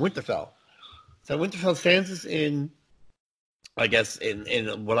go back to Winterfell. So Winterfell stands in, I guess,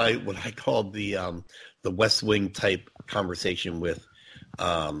 in what I called the West Wing type conversation with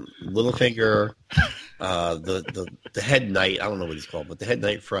Littlefinger, the head knight. I don't know what he's called, but the head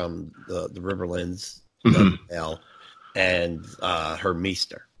knight from the Riverlands, and her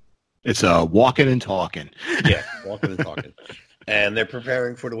maester. It's walking and talking. Yeah, walking and talking. And they're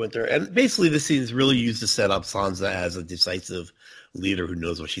preparing for the winter. And basically this scene is really used to set up Sansa as a decisive leader who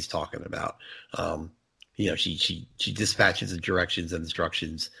knows what she's talking about. She dispatches the directions and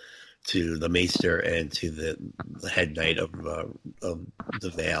instructions to the maester and to the head knight of the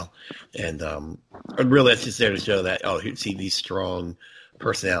Vale. And really that's just there to show that, see these strong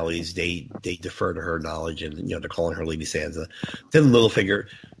personalities, they defer to her knowledge, and they're calling her Lady Sansa. Then Littlefinger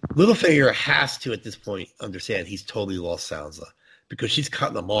has to at this point understand he's totally lost Sansa because she's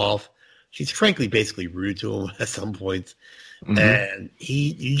cutting him off. She's frankly basically rude to him at some point. And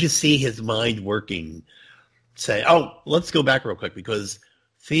you just see his mind working, say, let's go back real quick because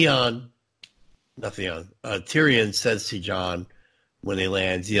Tyrion says to Jon when they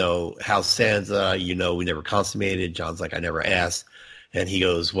land, how's Sansa? We never consummated. Jon's like, I never asked. And he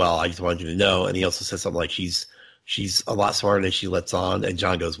goes, well, I just wanted you to know. And he also says something like she's a lot smarter than she lets on. And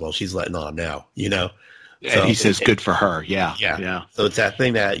Jon goes, well, she's letting on now, And so, he says, good for her. Yeah. So it's that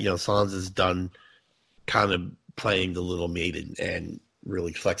thing that, Sansa's done kind of playing the little maiden and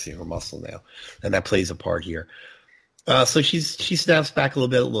really flexing her muscle now. And that plays a part here. So she snaps back a little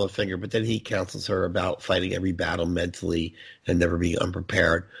bit at Littlefinger, but then he counsels her about fighting every battle mentally and never being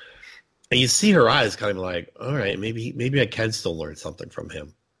unprepared. And you see her eyes kind of like, all right, maybe I can still learn something from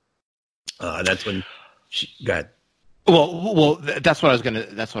him. And that's when she got. Well, that's what I was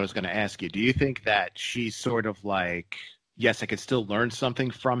gonna ask you. Do you think that she's sort of like, yes, I could still learn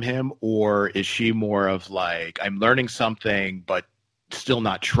something from him, or is she more of like, I'm learning something, but still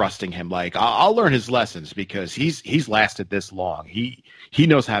not trusting him? Like, I'll learn his lessons because he's lasted this long. He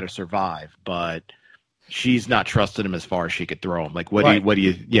knows how to survive, but she's not trusting him as far as she could throw him. Like, what do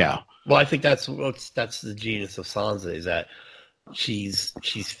you? Yeah. Well, I think that's the genius of Sansa is that she's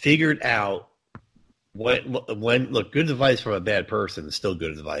figured out when look, good advice from a bad person is still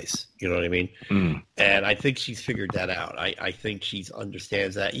good advice. You know what I mean? And I think she's figured that out. I think she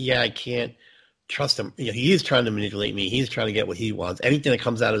understands that. Yeah, I can't trust him. He is trying to manipulate me. He's trying to get what he wants. Anything that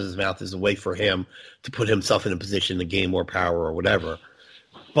comes out of his mouth is a way for him to put himself in a position to gain more power or whatever.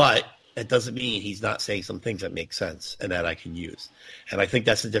 But that doesn't mean he's not saying some things that make sense and that I can use. And I think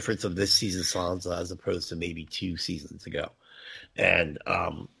that's the difference of this season's Sansa as opposed to maybe 2 seasons ago. And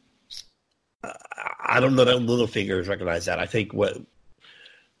I don't know that Littlefinger has recognized that. I think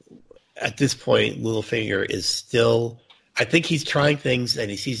at this point, Littlefinger is still, I think he's trying things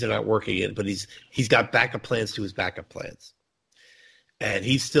and he sees they're not working, but he's got backup plans to his backup plans. And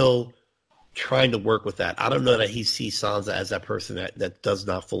he's still trying to work with that. I don't know that he sees Sansa as that person that does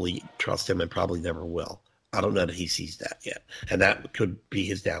not fully trust him and probably never will. I don't know that he sees that yet. And that could be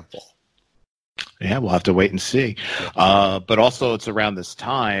his downfall. Yeah, we'll have to wait and see. But also it's around this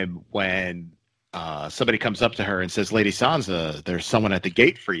time when somebody comes up to her and says, Lady Sansa, there's someone at the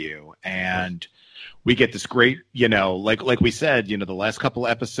gate for you. And we get this great, like we said, the last couple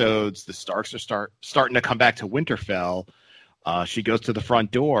of episodes, the Starks are starting to come back to Winterfell. She goes to the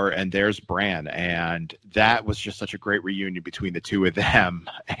front door and there's Bran, and that was just such a great reunion between the two of them.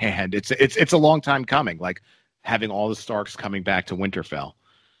 And it's a long time coming, like having all the Starks coming back to Winterfell.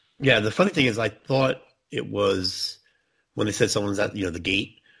 Yeah, the funny thing is, I thought it was when they said someone's at the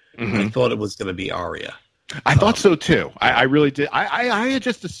gate. I thought it was going to be Arya. I thought so too. I really did. I had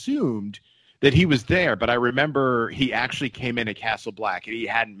just assumed that he was there, but I remember he actually came in at Castle Black and he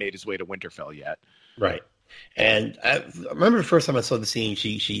hadn't made his way to Winterfell yet. Right. And I remember the first time I saw the scene,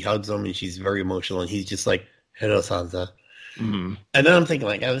 she hugs him and she's very emotional, and he's just like, hello, Sansa. And then I'm thinking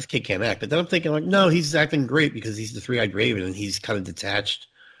like, this kid can't act. But then I'm thinking like, no, he's acting great because he's the Three-Eyed Raven and he's kind of detached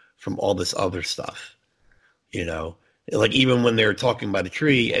from all this other stuff. Like even when they're talking by the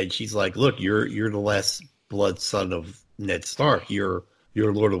tree and she's like, look, you're the last blood son of Ned Stark. You're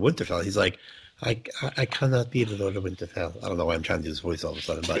Lord of Winterfell. He's like, I cannot be the Lord of Winterfell. I don't know why I'm trying to do this voice all of a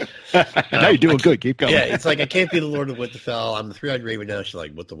sudden, but no, you're doing good. Keep going. Yeah, it's like I can't be the Lord of Winterfell. I'm the three-eyed raven now. She's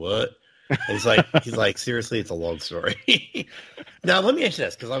like, what the what? And he's like, seriously, it's a long story. Now let me ask you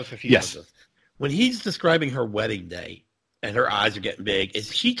this, because I was confused with this. When he's describing her wedding day and her eyes are getting big,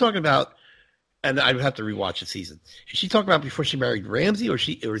 is she talking about? And I would have to rewatch the season. Is she talking about before she married Ramsay, or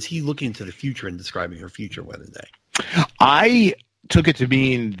is he looking into the future and describing her future wedding day? I took it to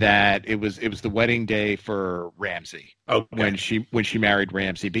mean that it was the wedding day for Ramsay when she married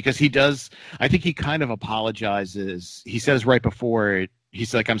Ramsay, because he does. I think he kind of apologizes. He says right before it,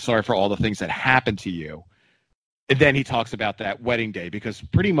 he's like, "I'm sorry for all the things that happened to you," and then he talks about that wedding day, because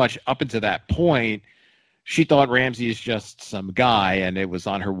pretty much up until that point, she thought Ramsay is just some guy, and it was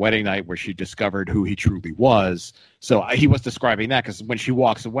on her wedding night where she discovered who he truly was. So he was describing that, because when she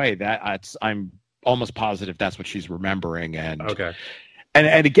walks away, I'm almost positive that's what she's remembering. And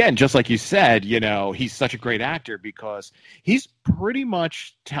and again, just like you said, he's such a great actor, because he's pretty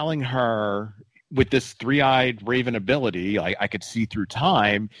much telling her with this three-eyed raven ability, I could see through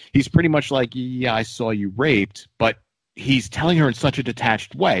time. He's pretty much like, yeah, I saw you raped, but he's telling her in such a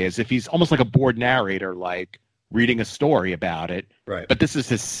detached way, as if he's almost like a bored narrator, like reading a story about it. Right. But this is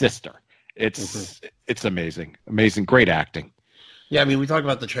his sister. It's amazing. Amazing. Great acting. Yeah, I mean, we talk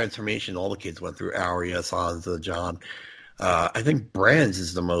about the transformation all the kids went through, Arya, Sansa, Jon. I think Bran's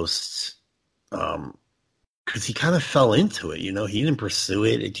is the most, because he kind of fell into it, he didn't pursue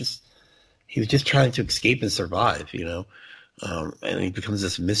it. He was just trying to escape and survive, and he becomes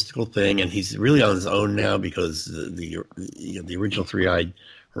this mystical thing, and he's really on his own now, because the original three-eyed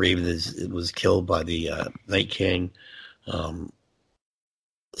raven was killed by the Night King.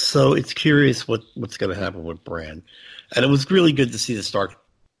 So it's curious what's going to happen with Bran. And it was really good to see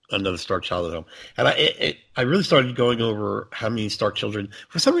another Stark child at home. And I really started going over how many Stark children.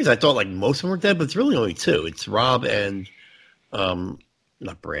 For some reason, I thought like most of them were dead, but it's really only two. It's Robb and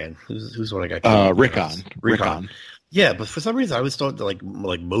not Bran. Who's one I got? Rickon. Yeah, but for some reason, I always thought that like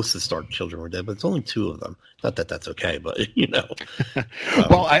most of the Stark children were dead, but it's only two of them. Not that that's okay, but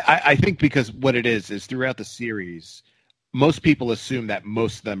Well, I think because what it is throughout the series, most people assume that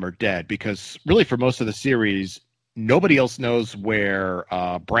most of them are dead, because really for most of the series, nobody else knows where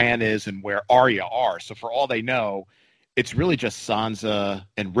Bran is and where Arya are. So for all they know, it's really just Sansa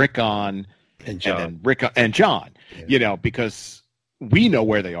and Rickon and Jon. Yeah. Because we know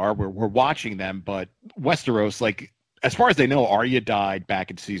where they are. We're watching them, but Westeros, like as far as they know, Arya died back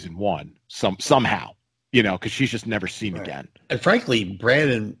in season 1 somehow. Because she's just never seen again. And frankly,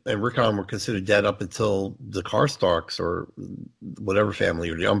 Bran and Rickon were considered dead up until the Karstarks or whatever family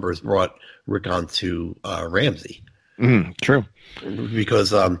or the Umbers brought Rickon to Ramsay. True.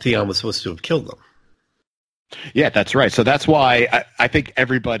 Because Theon was supposed to have killed them. Yeah, that's right. So that's why I think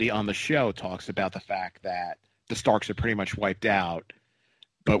everybody on the show talks about the fact that the Starks are pretty much wiped out,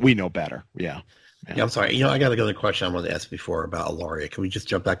 but we know better. Yeah, I'm sorry. I got another question I wanted to ask before about Ellaria. Can we just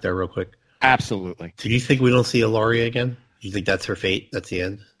jump back there real quick? Absolutely. Do you think we don't see Ellaria again? Do you think that's her fate? That's the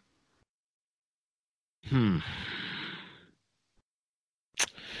end?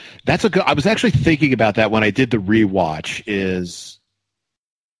 That's I was actually thinking about that when I did the rewatch.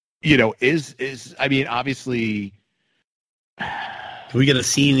 I mean, obviously, do we get a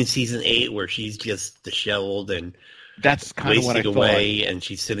scene in season 8 where she's just disheveled and that's kind of what I away, thought. And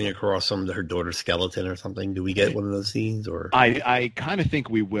she's sitting across her daughter's skeleton or something? Do we get one of those scenes? Or I kind of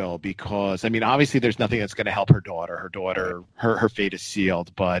think we will, because I mean, obviously, there's nothing that's going to help her daughter. Her daughter, her fate is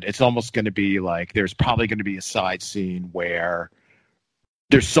sealed. But it's almost going to be like there's probably going to be a side scene where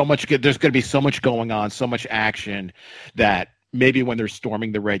there's going to be so much going on, so much action that maybe when they're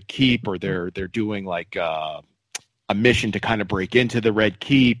storming the Red Keep or they're doing like a mission to kind of break into the Red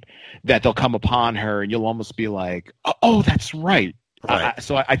Keep, that they'll come upon her and you'll almost be like, oh, that's right.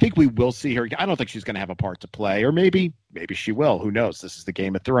 So I think we will see her. I don't think she's going to have a part to play, or maybe she will. Who knows? This is the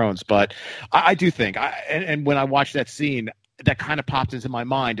Game of Thrones. But I do think, and when I watched that scene, that kind of popped into my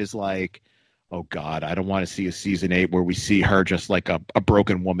mind is like, oh God, I don't want to see a season 8 where we see her just like a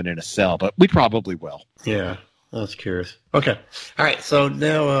broken woman in a cell, but we probably will. Yeah. I was curious. Okay. All right. So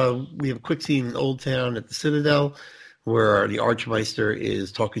now we have a quick scene in Old Town at the Citadel, where the Archmeister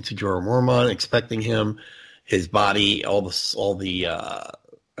is talking to Jorah Mormont, expecting him. His body, all the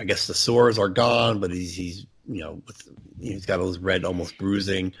I guess the sores are gone, but he's got all this red, almost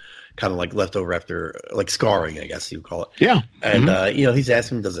bruising, kind of like left over after like scarring, I guess you would call it. Yeah. And he's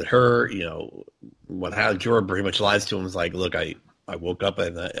asking him, does it hurt? How Jorah pretty much lies to him, is like, look, I I woke up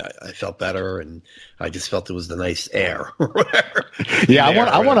and I felt better, and I just felt it was the nice air or whatever. Yeah,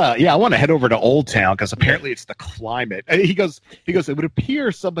 I want to head over to Old Town because apparently it's the climate. And he goes, it would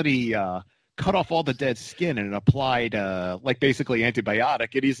appear somebody cut off all the dead skin and applied like basically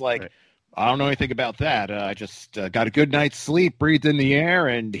antibiotic. And he's like, right. I don't know anything about that. I just got a good night's sleep, breathed in the air,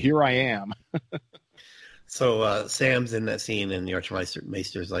 and here I am. So Sam's in that scene, and the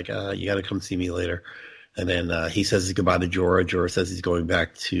Archmeister's like, you got to come see me later. And then he says goodbye to Jorah. Jorah says he's going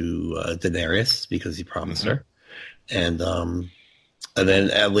back to Daenerys because he promised her. And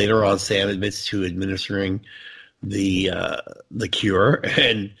then later on, Sam admits to administering the cure,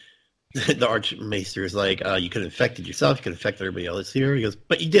 and the Archmaester is like, you could have infected yourself, you could have infected everybody else here. He goes,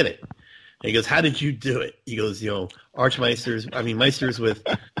 but you did it. And he goes, how did you do it? He goes, Meisters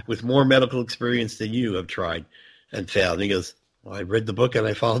with more medical experience than you have tried and failed. And he goes, well, I read the book and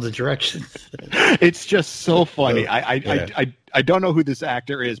I followed the directions. It's just so funny. I don't know who this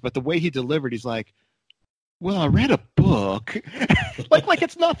actor is, but the way he delivered, he's like, well, I read a book. like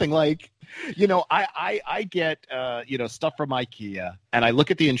it's nothing. Like, I get, stuff from IKEA and I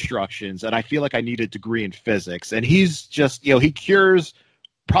look at the instructions and I feel like I need a degree in physics. And he's just, he cures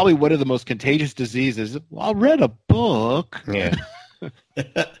probably one of the most contagious diseases. Well, I read a book. Yeah.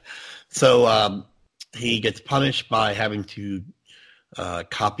 So he gets punished by having to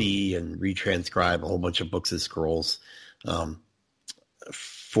copy and retranscribe a whole bunch of books and scrolls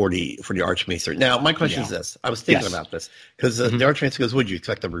for the Archmaester. Now, my question is this. I was thinking about this because the Archmaester goes, would you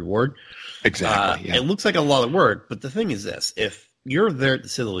expect a reward? Exactly. It looks like a lot of work, but the thing is this. If you're there at the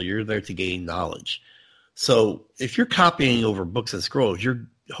Citadel, you're there to gain knowledge. So if you're copying over books and scrolls, you're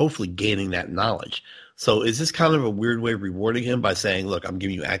hopefully gaining that knowledge. So is this kind of a weird way of rewarding him by saying, look, I'm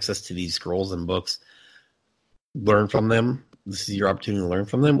giving you access to these scrolls and books, learn from them, this is your opportunity to learn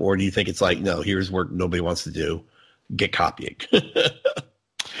from them? Or do you think it's like, no, here's work nobody wants to do, get copying?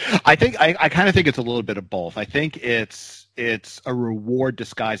 I kind of think it's a little bit of both. I think it's a reward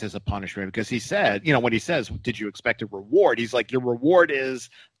disguised as a punishment because he said, when he says, did you expect a reward? He's like, your reward is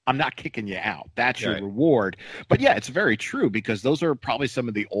I'm not kicking you out. That's your reward. But yeah, it's very true because those are probably some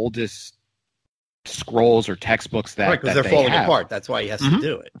of the oldest scrolls or textbooks that because they're falling apart. That's why he has to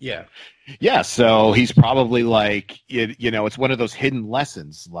do it. Yeah. Yeah. So he's probably like, it's one of those hidden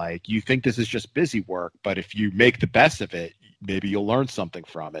lessons. Like you think this is just busy work, but if you make the best of it, maybe you'll learn something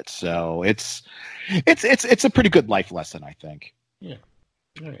from it. So it's a pretty good life lesson, I think. Yeah.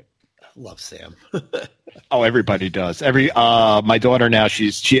 All right. I love Sam. Oh, everybody does. My daughter now,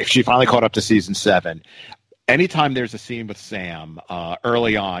 she finally caught up to season 7. Anytime there's a scene with Sam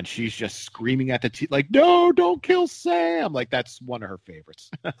early on, she's just screaming at the TV, like, no, don't kill Sam. Like, that's one of her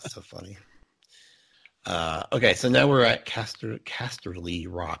favorites. So funny. Okay, so now we're at Casterly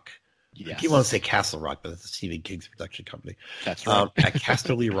Rock. Yes. I keep wanting to say Castle Rock, but it's a Stephen King's production company. That's right. At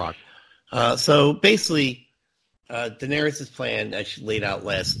Casterly Rock. So basically, Daenerys' plan, as she laid out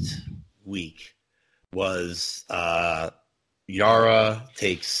last week, was Yara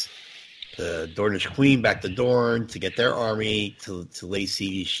takes the Dornish Queen back to Dorne to get their army to lay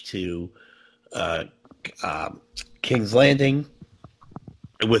siege to King's Landing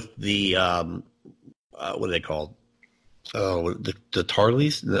with the what are they called? Oh, the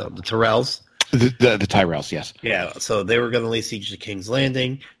Tarleys? No, the Tyrells. The Tyrells, yes. Yeah, so they were going to lay siege to King's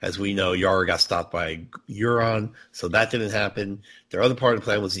Landing. As we know, Yara got stopped by Euron, so that didn't happen. Their other part of the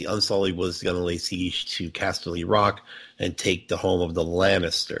plan was the Unsullied was going to lay siege to Casterly Rock and take the home of the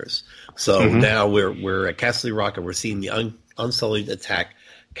Lannisters. So now we're at Casterly Rock, and we're seeing the Unsullied attack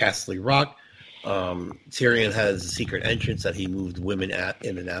Casterly Rock. Tyrion has a secret entrance that he moved women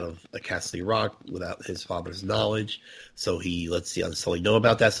in and out of Casterly Rock without his father's knowledge. So he lets the Unsullied know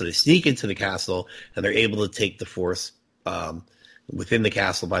about that. So they sneak into the castle, and they're able to take the force within the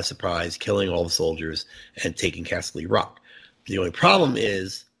castle by surprise, killing all the soldiers and taking Casterly Rock. The only problem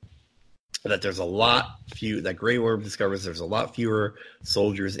is that there's that Grey Worm discovers there's a lot fewer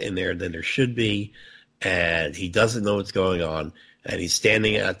soldiers in there than there should be, and he doesn't know what's going on. And he's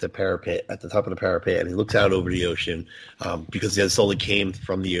standing at the parapet, at the top of the parapet, and he looks out over the ocean because the Unsullied came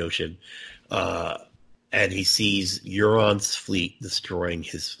from the ocean. And he sees Euron's fleet destroying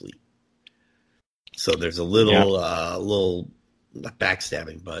his fleet. So there's a little not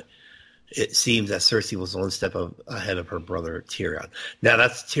backstabbing, but it seems that Cersei was one step ahead of her brother Tyrion. Now,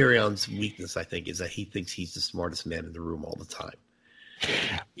 that's Tyrion's weakness, I think, is that he thinks he's the smartest man in the room all the time.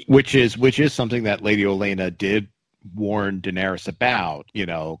 Which is something that Lady Olenna did warn Daenerys about.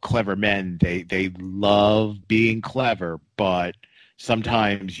 Clever men, they love being clever, but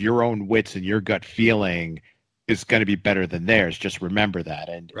sometimes your own wits and your gut feeling is going to be better than theirs. Just remember that.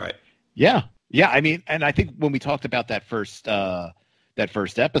 And right. Yeah. I mean, and I think when we talked about that first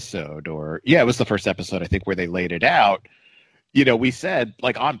first episode, it was the first episode, I think, where they laid it out. We said,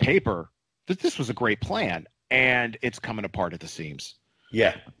 like, on paper, that this was a great plan, and it's coming apart at the seams.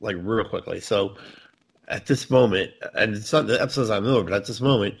 Yeah, like real quickly. So at this moment, and it's not the episodes I'm over, but at this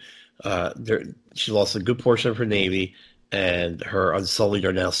moment, she lost a good portion of her navy, and her Unsullied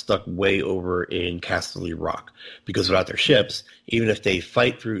are now stuck way over in Casterly Rock, because without their ships, even if they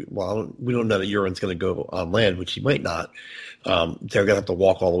fight through, we don't know that Euron's going to go on land, which he might not. They're going to have to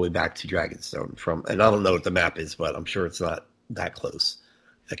walk all the way back to Dragonstone and I don't know what the map is, but I'm sure it's not that close.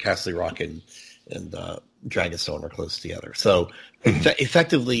 Casterly Rock and Dragonstone are close together. So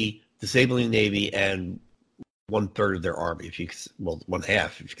effectively disabling Navy and 1/3 of their army, one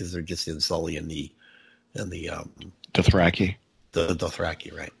half, because they're just in Sully and the Dothraki. The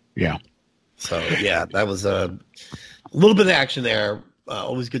Dothraki, right? Yeah. So yeah, that was a little bit of action there.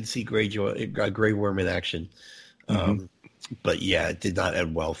 Always good to see Grey Worm in action. But yeah, it did not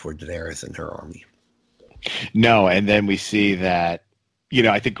end well for Daenerys and her army. No, and then we see that,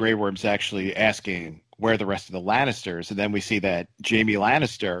 I think Grey Worm's actually asking where are the rest of the Lannisters, and then we see that Jaime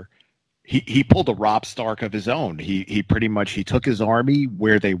Lannister, he pulled a Robb Stark of his own. He pretty much took his army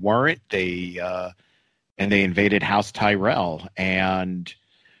where they weren't. And they invaded House Tyrell, and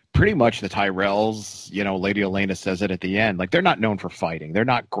pretty much the Tyrells, Lady Olenna says it at the end, like, they're not known for fighting. They're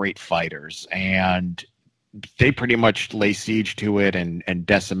not great fighters, and they pretty much lay siege to it and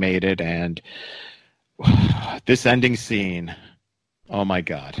decimate it. And this ending scene, oh my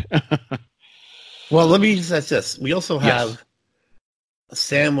God. Well, let me just ask this. We also have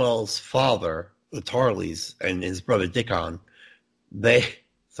Samwell's father, the Tarleys, and his brother Dickon.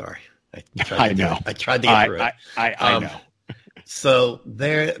 I know. I tried to get through it. I know. So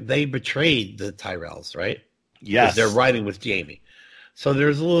they betrayed the Tyrells, right? Yes. They're riding with Jaime. So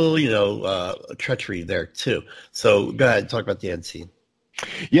there's a little, treachery there too. So go ahead, talk about the end scene.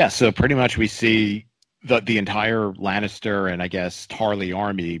 Yeah, so pretty much we see the entire Lannister and I guess Tarly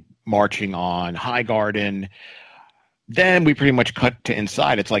army marching on Highgarden. Then we pretty much cut to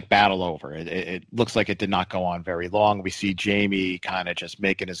inside. It's like battle over. It looks like it did not go on very long. We see Jaime kind of just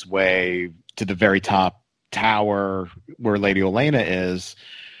making his way to the very top tower where Lady Olenna is.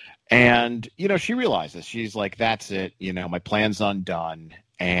 And, she realizes, she's like, that's it. My plan's undone.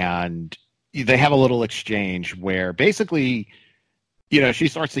 And they have a little exchange where basically, she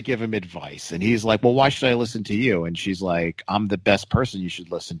starts to give him advice. And he's like, well, why should I listen to you? And she's like, I'm the best person you should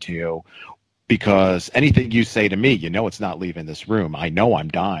listen to. Because anything you say to me, it's not leaving this room. I know I'm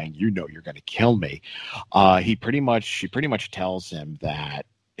dying. You're going to kill me. She pretty much tells him that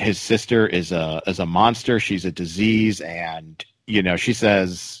his sister is a monster. She's a disease. And, she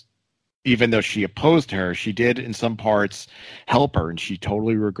says, even though she opposed her, she did in some parts help her. And she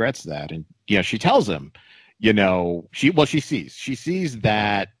totally regrets that. And, she tells him, she sees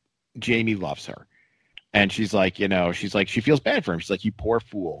that Jaime loves her. And she's like, she feels bad for him. She's like, you poor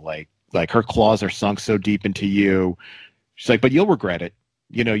fool. Like her claws are sunk so deep into you. She's like, but you'll regret it.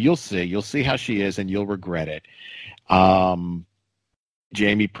 You'll see how she is and you'll regret it.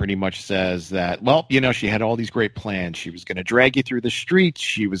 Jaime pretty much says that, well, she had all these great plans. She was going to drag you through the streets.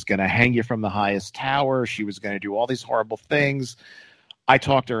 She was going to hang you from the highest tower. She was going to do all these horrible things. I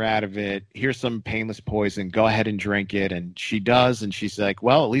talked her out of it. Here's some painless poison. Go ahead and drink it. And she does. And she's like,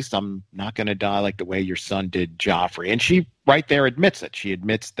 well, at least I'm not going to die like the way your son did Joffrey. And she right there admits it. She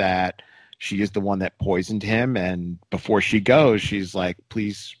admits that she is the one that poisoned him. And before she goes, she's like,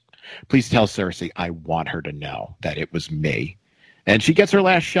 please tell Cersei I want her to know that it was me. And she gets her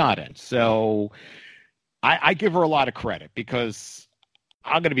last shot in. So I give her a lot of credit because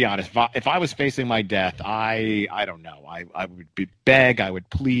I'm going to be honest. If I was facing my death, I don't know. I would beg. I would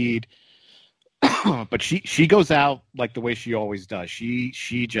plead. But she goes out like the way she always does.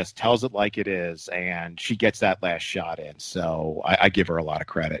 She just tells it like it is, and she gets that last shot in. So I give her a lot of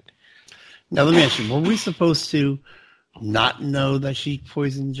credit. Now, let me ask you, were we supposed to not know that she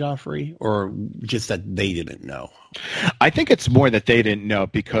poisoned Joffrey, or just that they didn't know? I think it's more that they didn't know,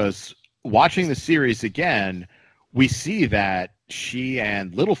 because watching the series again, we see that she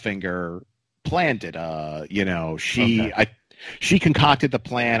and Littlefinger planned it. She concocted the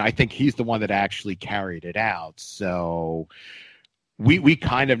plan. I think he's the one that actually carried it out. So we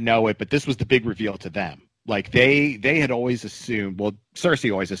kind of know it, but this was the big reveal to them. Like they had always assumed, well,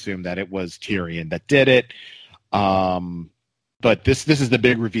 Cersei always assumed that it was Tyrion that did it. But this is the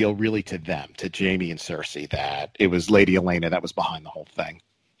big reveal really to them, to Jaime and Cersei, that it was Lady Olenna that was behind the whole thing.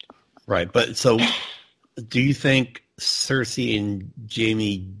 Right. But so do you think Cersei and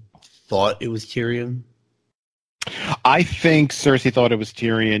Jaime thought it was Tyrion? I think Cersei thought it was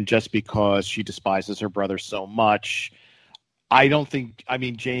Tyrion just because she despises her brother so much. I don't think, I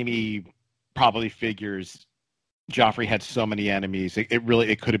mean, Jaime probably figures Joffrey had so many enemies.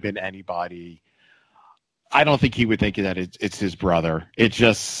 It could have been anybody. I don't think he would think that it's his brother. It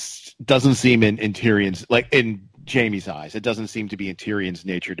just doesn't seem in Tyrion's, like in Jaime's eyes, it doesn't seem to be in Tyrion's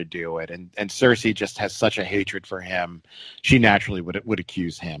nature to do it. And Cersei just has such a hatred for him. She naturally would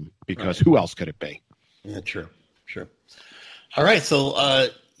accuse him, because who else could it be? Yeah, true. All right. So,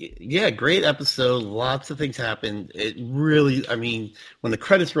 yeah, great episode. Lots of things happened. It really, I mean, when the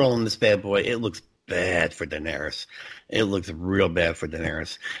credits roll on this bad boy, it looks bad for Daenerys. It looks real bad for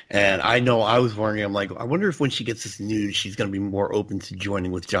Daenerys. And I know I was wondering, I'm like, I wonder if when she gets this news, she's going to be more open to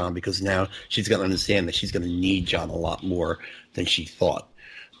joining with Jon, because now she's going to understand that she's going to need Jon a lot more than she thought.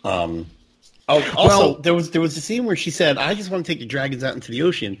 Also, there was a scene where she said, I just want to take the dragons out into the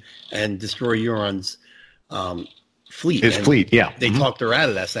ocean and destroy Euron's fleet. His fleet, yeah. They talked her out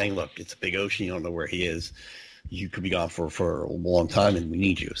of that, saying, look, it's a big ocean. You don't know where he is. You could be gone for a long time, and we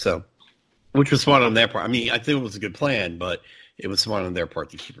need you. So, which was smart on their part. I mean, I think it was a good plan, but it was smart on their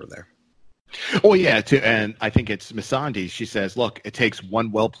part to keep her there. Oh, yeah. And I think it's Missandei. She says, look, it takes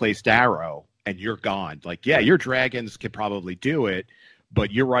one well-placed arrow, and you're gone. Like, yeah, your dragons could probably do it,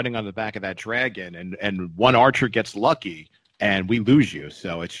 but you're riding on the back of that dragon, and one archer gets lucky, and we lose you.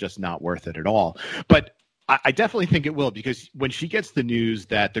 So it's just not worth it at all. But I definitely think it will, because when she gets the news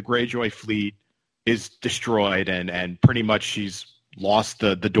that the Greyjoy fleet is destroyed and pretty much she's lost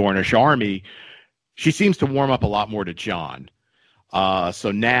the Dornish army, she seems to warm up a lot more to Jon.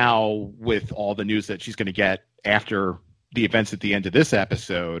 So now with all the news that she's going to get after the events at the end of this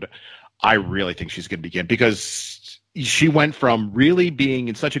episode, I really think she's going to begin, because she went from really being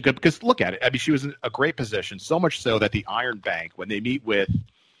in such a good, because look at it. I mean, she was in a great position, so much so that the Iron Bank, when they meet with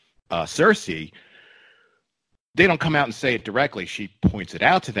Cersei, they don't come out and say it directly. She points it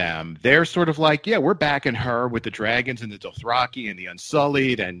out to them. They're sort of like, yeah, we're backing her with the dragons and the Dothraki and the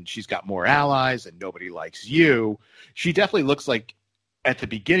Unsullied, and she's got more allies, and nobody likes you. She definitely looks like, at the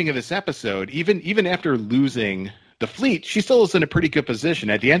beginning of this episode, even after losing the fleet, she still is in a pretty good position.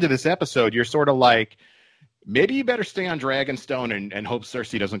 At the end of this episode, you're sort of like, maybe you better stay on Dragonstone and hope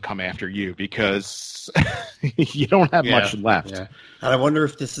Cersei doesn't come after you, because you don't have much left. Yeah. And I wonder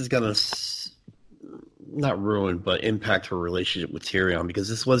if this is going to not ruin, but impact her relationship with Tyrion, because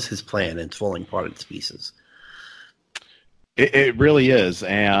this was his plan and it's falling apart into pieces. It really is.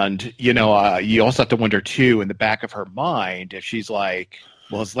 And, you also have to wonder, too, in the back of her mind, if she's like,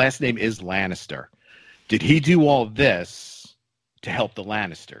 well, his last name is Lannister. Did he do all this to help the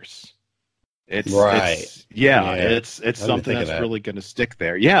Lannisters? It's something that's really going to stick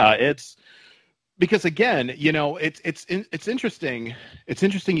there. Yeah, it's because, again, it's interesting. It's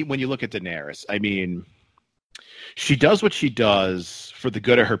interesting when you look at Daenerys. I mean, she does what she does for the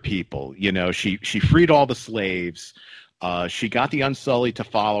good of her people. She freed all the slaves. She got the Unsullied to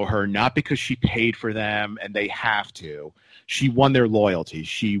follow her, not because she paid for them and they have to. She won their loyalty.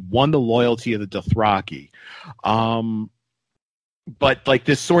 She won the loyalty of the Dothraki. But like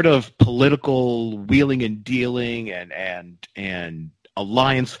this sort of political wheeling and dealing and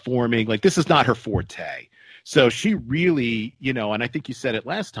alliance forming, like this is not her forte. So she really, and I think you said it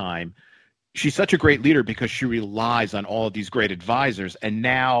last time, she's such a great leader because she relies on all of these great advisors. And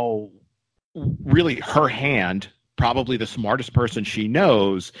now really her hand, probably the smartest person she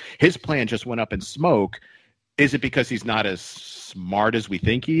knows, his plan just went up in smoke. Is it because he's not as smart as we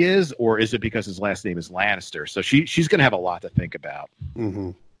think he is, or is it because his last name is Lannister? So she's going to have a lot to think about.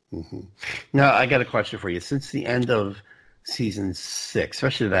 Mm-hmm. Mm-hmm. Now, I got a question for you. Since the end of season 6,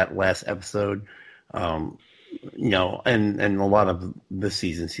 especially that last episode, and a lot of this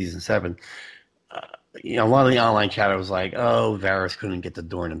season 7, a lot of the online chatter was like, oh, Varys couldn't get the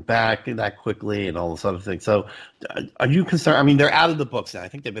Dorne back that quickly and all this other thing. So are you concerned? I mean, they're out of the books now. I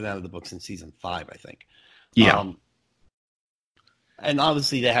think they've been out of the books since season 5, I think. Yeah. And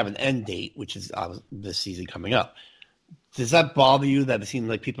obviously they have an end date, which is this season coming up. Does that bother you that it seems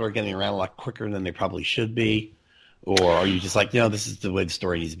like people are getting around a lot quicker than they probably should be? Or are you just like, this is the way the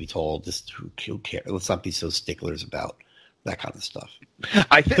story needs to be told. Just who cares? Let's not be so sticklers about that kind of stuff.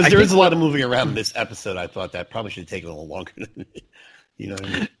 Because there is a lot of moving around in this episode. I thought that probably should take a little longer. You know what I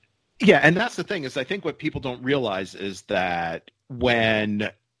mean? Yeah, and that's the thing is I think what people don't realize is that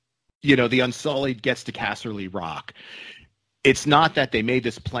when, the Unsullied gets to Casterly Rock, it's not that they made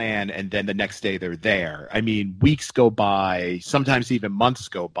this plan and then the next day they're there. I mean, weeks go by, sometimes even months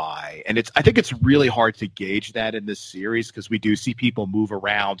go by. And I think it's really hard to gauge that in this series because we do see people move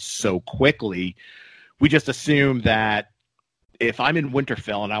around so quickly. We just assume that if I'm in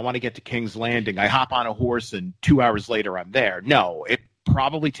Winterfell and I want to get to King's Landing, I hop on a horse and 2 hours later I'm there. No, it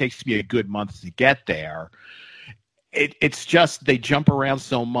probably takes me a good month to get there. it's just they jump around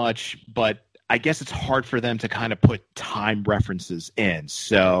so much, but I guess it's hard for them to kind of put time references in.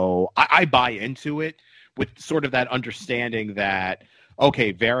 So I buy into it with sort of that understanding that,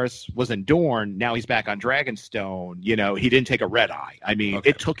 okay, Varys was in Dorne, now he's back on Dragonstone. You know, he didn't take a red eye. I mean,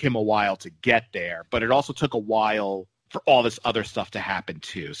 It took him a while to get there, but it also took a while for all this other stuff to happen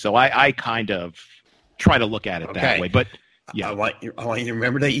too. So I kind of try to look at it that way. But yeah, I want you to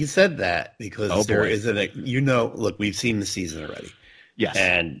remember that you said that, because there isn't look, we've seen the season already. Yes.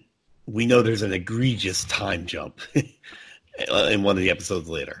 And we know there's an egregious time jump in one of the episodes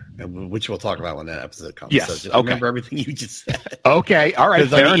later, which we'll talk about when that episode comes. Yes. So just remember everything you just said. Okay. All right.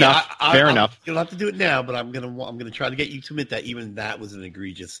 Fair enough. Fair enough. You don't have to do it now, but I'm gonna try to get you to admit that even that was an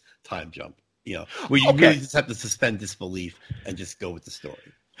egregious time jump. You know, where you really just have to suspend disbelief and just go with the story.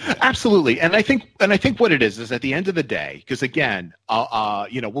 Yeah. Absolutely. And I think what it is at the end of the day, because again,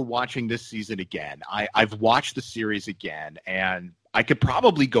 we're watching this season again. I've watched the series again, and I could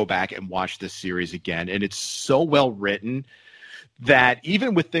probably go back and watch this series again. And it's so well written that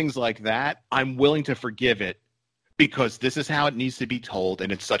even with things like that, I'm willing to forgive it, because this is how it needs to be told.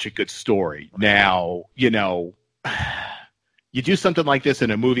 And it's such a good story. Now, you do something like this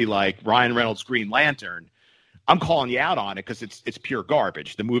in a movie like Ryan Reynolds' Green Lantern, I'm calling you out on it because it's pure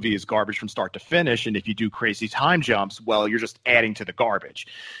garbage. The movie is garbage from start to finish, and if you do crazy time jumps, well, you're just adding to the garbage.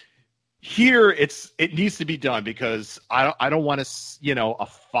 Here, it needs to be done, because I don't want a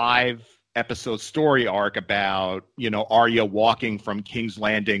 5-episode story arc about Arya walking from King's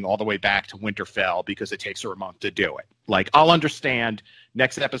Landing all the way back to Winterfell because it takes her a month to do it. Like, I'll understand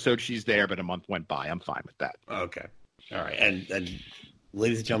next episode she's there, but a month went by. I'm fine with that. Okay, all right, and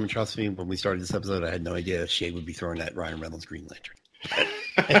ladies and gentlemen, trust me, when we started this episode, I had no idea Shay would be throwing that Ryan Reynolds Green Lantern.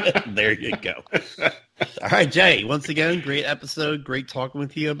 There you go. All right, Jay, once again, great episode. Great talking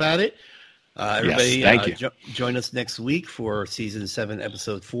with you about it. Everybody, yes, thank you. Join us next week for Season 7,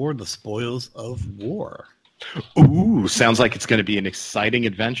 Episode 4, The Spoils of War. Ooh, sounds like it's going to be an exciting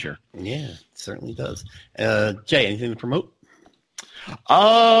adventure. Yeah, it certainly does. Jay, anything to promote?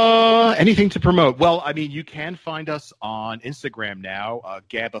 Anything to promote? Well, I mean, you can find us on Instagram now,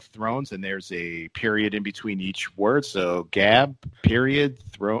 Gab of Thrones, and there's a period in between each word. So Gab, period,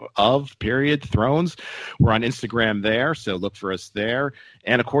 Thrones. We're on Instagram there, so look for us there.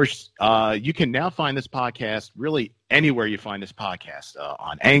 And of course, you can now find this podcast really anywhere you find this podcast,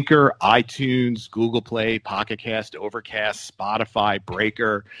 on Anchor, iTunes, Google Play, Pocket Cast, Overcast, Spotify,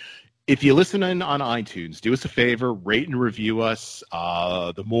 Breaker. If you listen in on iTunes, do us a favor, rate and review us.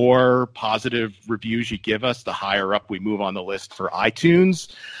 The more positive reviews you give us, the higher up we move on the list for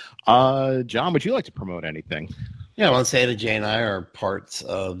iTunes. John, would you like to promote anything? Yeah, I want to say that Jay and I are parts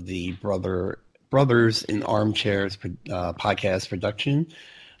of the Brothers in Armchairs podcast production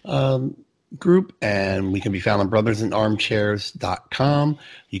group, and we can be found on brothersinarmchairs.com.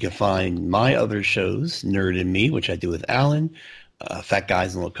 You can find my other shows, Nerd and Me, which I do with Alan, Fat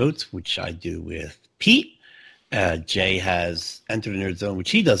Guys in Little Coats, which I do with Pete. Jay has Enter the Nerd Zone,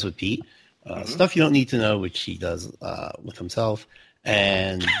 which he does with Pete. Stuff You Don't Need to Know, which he does with himself.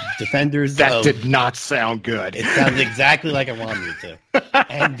 And Defenders That did not sound good. It sounds exactly like I wanted it to.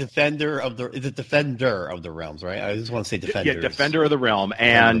 And Defender of the Realms, right? I just want to say Defenders. Yeah, Defender of the Realm.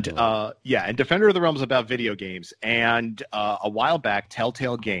 And and Defender of the Realm is about video games. And a while back,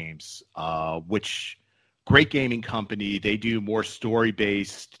 Telltale Games, which great gaming company, they do more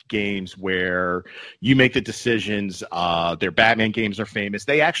story-based games where you make the decisions. Their Batman games are famous.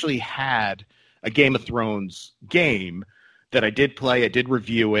 They actually had a Game of Thrones game that I did play. I did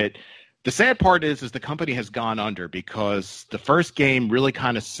review it. The sad part is the company has gone under because the first game really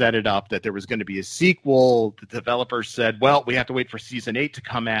kind of set it up that there was going to be a sequel. The developers said, well, we have to wait for Season 8 to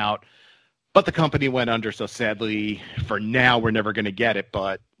come out. But the company went under, so sadly, for now, we're never going to get it.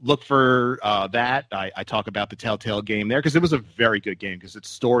 But look for that. I talk about the Telltale game there because it was a very good game because it's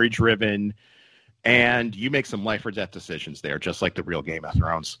story-driven, and you make some life or death decisions there, just like the real Game of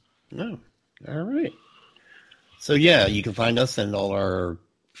Thrones. Oh, all right. So, yeah, you can find us and all our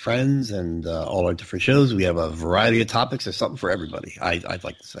friends and all our different shows. We have a variety of topics. There's something for everybody, I'd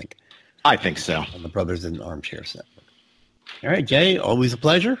like to think. I think so. On the Brothers in Armchairs Network. All right, Jay, always a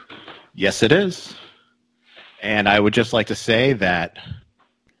pleasure. Yes, it is. And I would just like to say that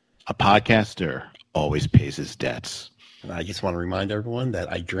a podcaster always pays his debts. And I just want to remind everyone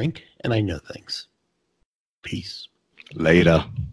that I drink and I know things. Peace. Later.